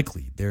extremely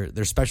unlikely.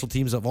 Their special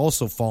teams have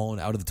also fallen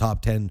out of the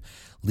top 10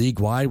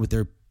 league-wide, with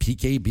their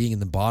PK being in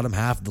the bottom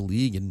half of the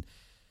league and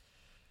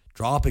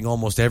dropping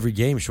almost every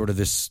game short of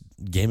this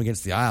game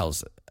against the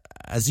Isles.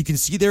 As you can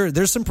see,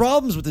 there's some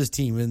problems with this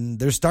team, and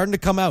they're starting to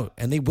come out,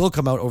 and they will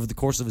come out over the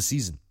course of a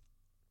season.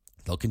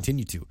 They'll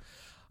continue to.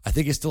 I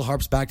think it still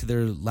harps back to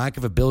their lack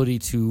of ability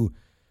to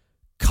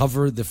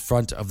cover the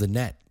front of the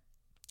net.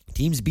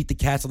 Teams beat the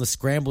Cats on the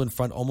scramble in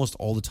front almost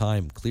all the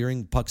time.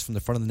 Clearing pucks from the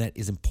front of the net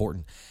is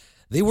important.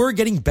 They were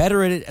getting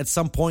better at it at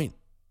some point.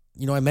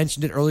 I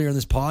mentioned it earlier in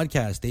this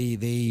podcast.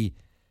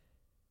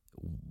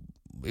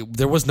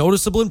 There was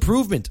noticeable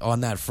improvement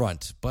on that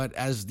front, but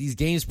as these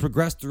games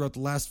progressed throughout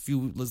the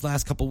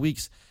last couple of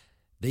weeks,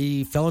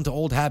 they fell into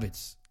old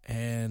habits,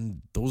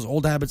 and those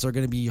old habits are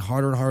going to be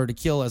harder and harder to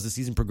kill as the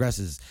season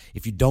progresses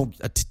if you don't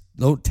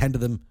tend to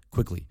them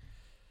quickly.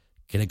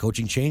 Can a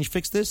coaching change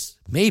fix this?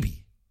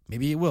 Maybe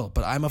it will,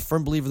 but I'm a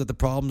firm believer that the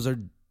problems are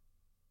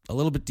a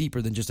little bit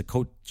deeper than just a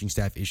coaching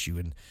staff issue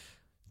and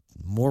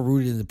more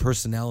rooted in the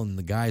personnel and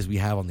the guys we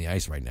have on the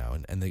ice right now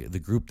and the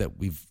group that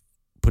we've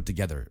put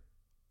together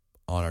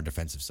on our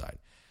defensive side.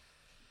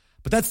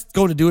 But that's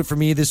going to do it for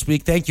me this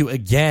week. Thank you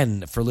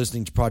again for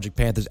listening to Project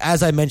Panthers.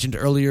 As I mentioned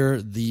earlier,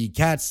 the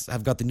Cats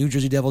have got the New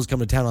Jersey Devils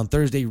coming to town on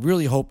Thursday.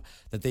 Really hope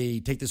that they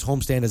take this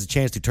homestand as a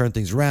chance to turn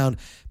things around,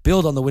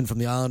 build on the win from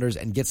the Islanders,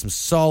 and get some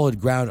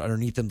solid ground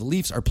underneath them. The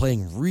Leafs are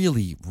playing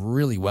really,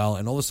 really well,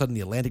 and all of a sudden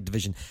the Atlantic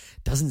Division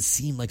doesn't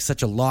seem like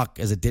such a lock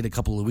as it did a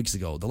couple of weeks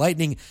ago. The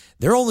Lightning,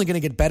 they're only going to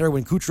get better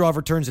when Kucherov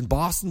returns in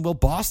Boston. Well,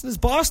 Boston is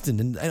Boston,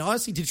 and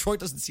honestly, Detroit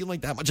doesn't seem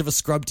like that much of a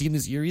scrub team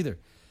this year either.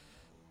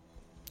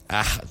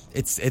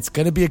 It's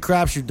going to be a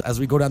crapshoot as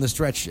we go down the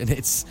stretch, and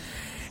it's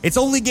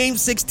only game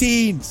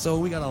 16, so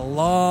we got a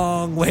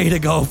long way to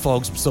go,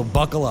 folks, so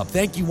buckle up.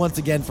 Thank you once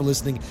again for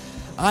listening.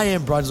 I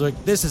am Brunswick.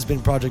 This has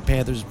been Project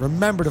Panthers.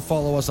 Remember to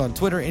follow us on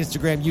Twitter,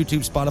 Instagram,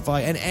 YouTube,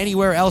 Spotify, and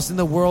anywhere else in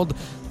the world,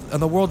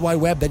 on the World Wide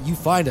Web that you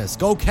find us.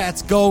 Go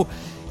Cats, go.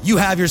 You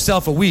have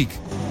yourself a week.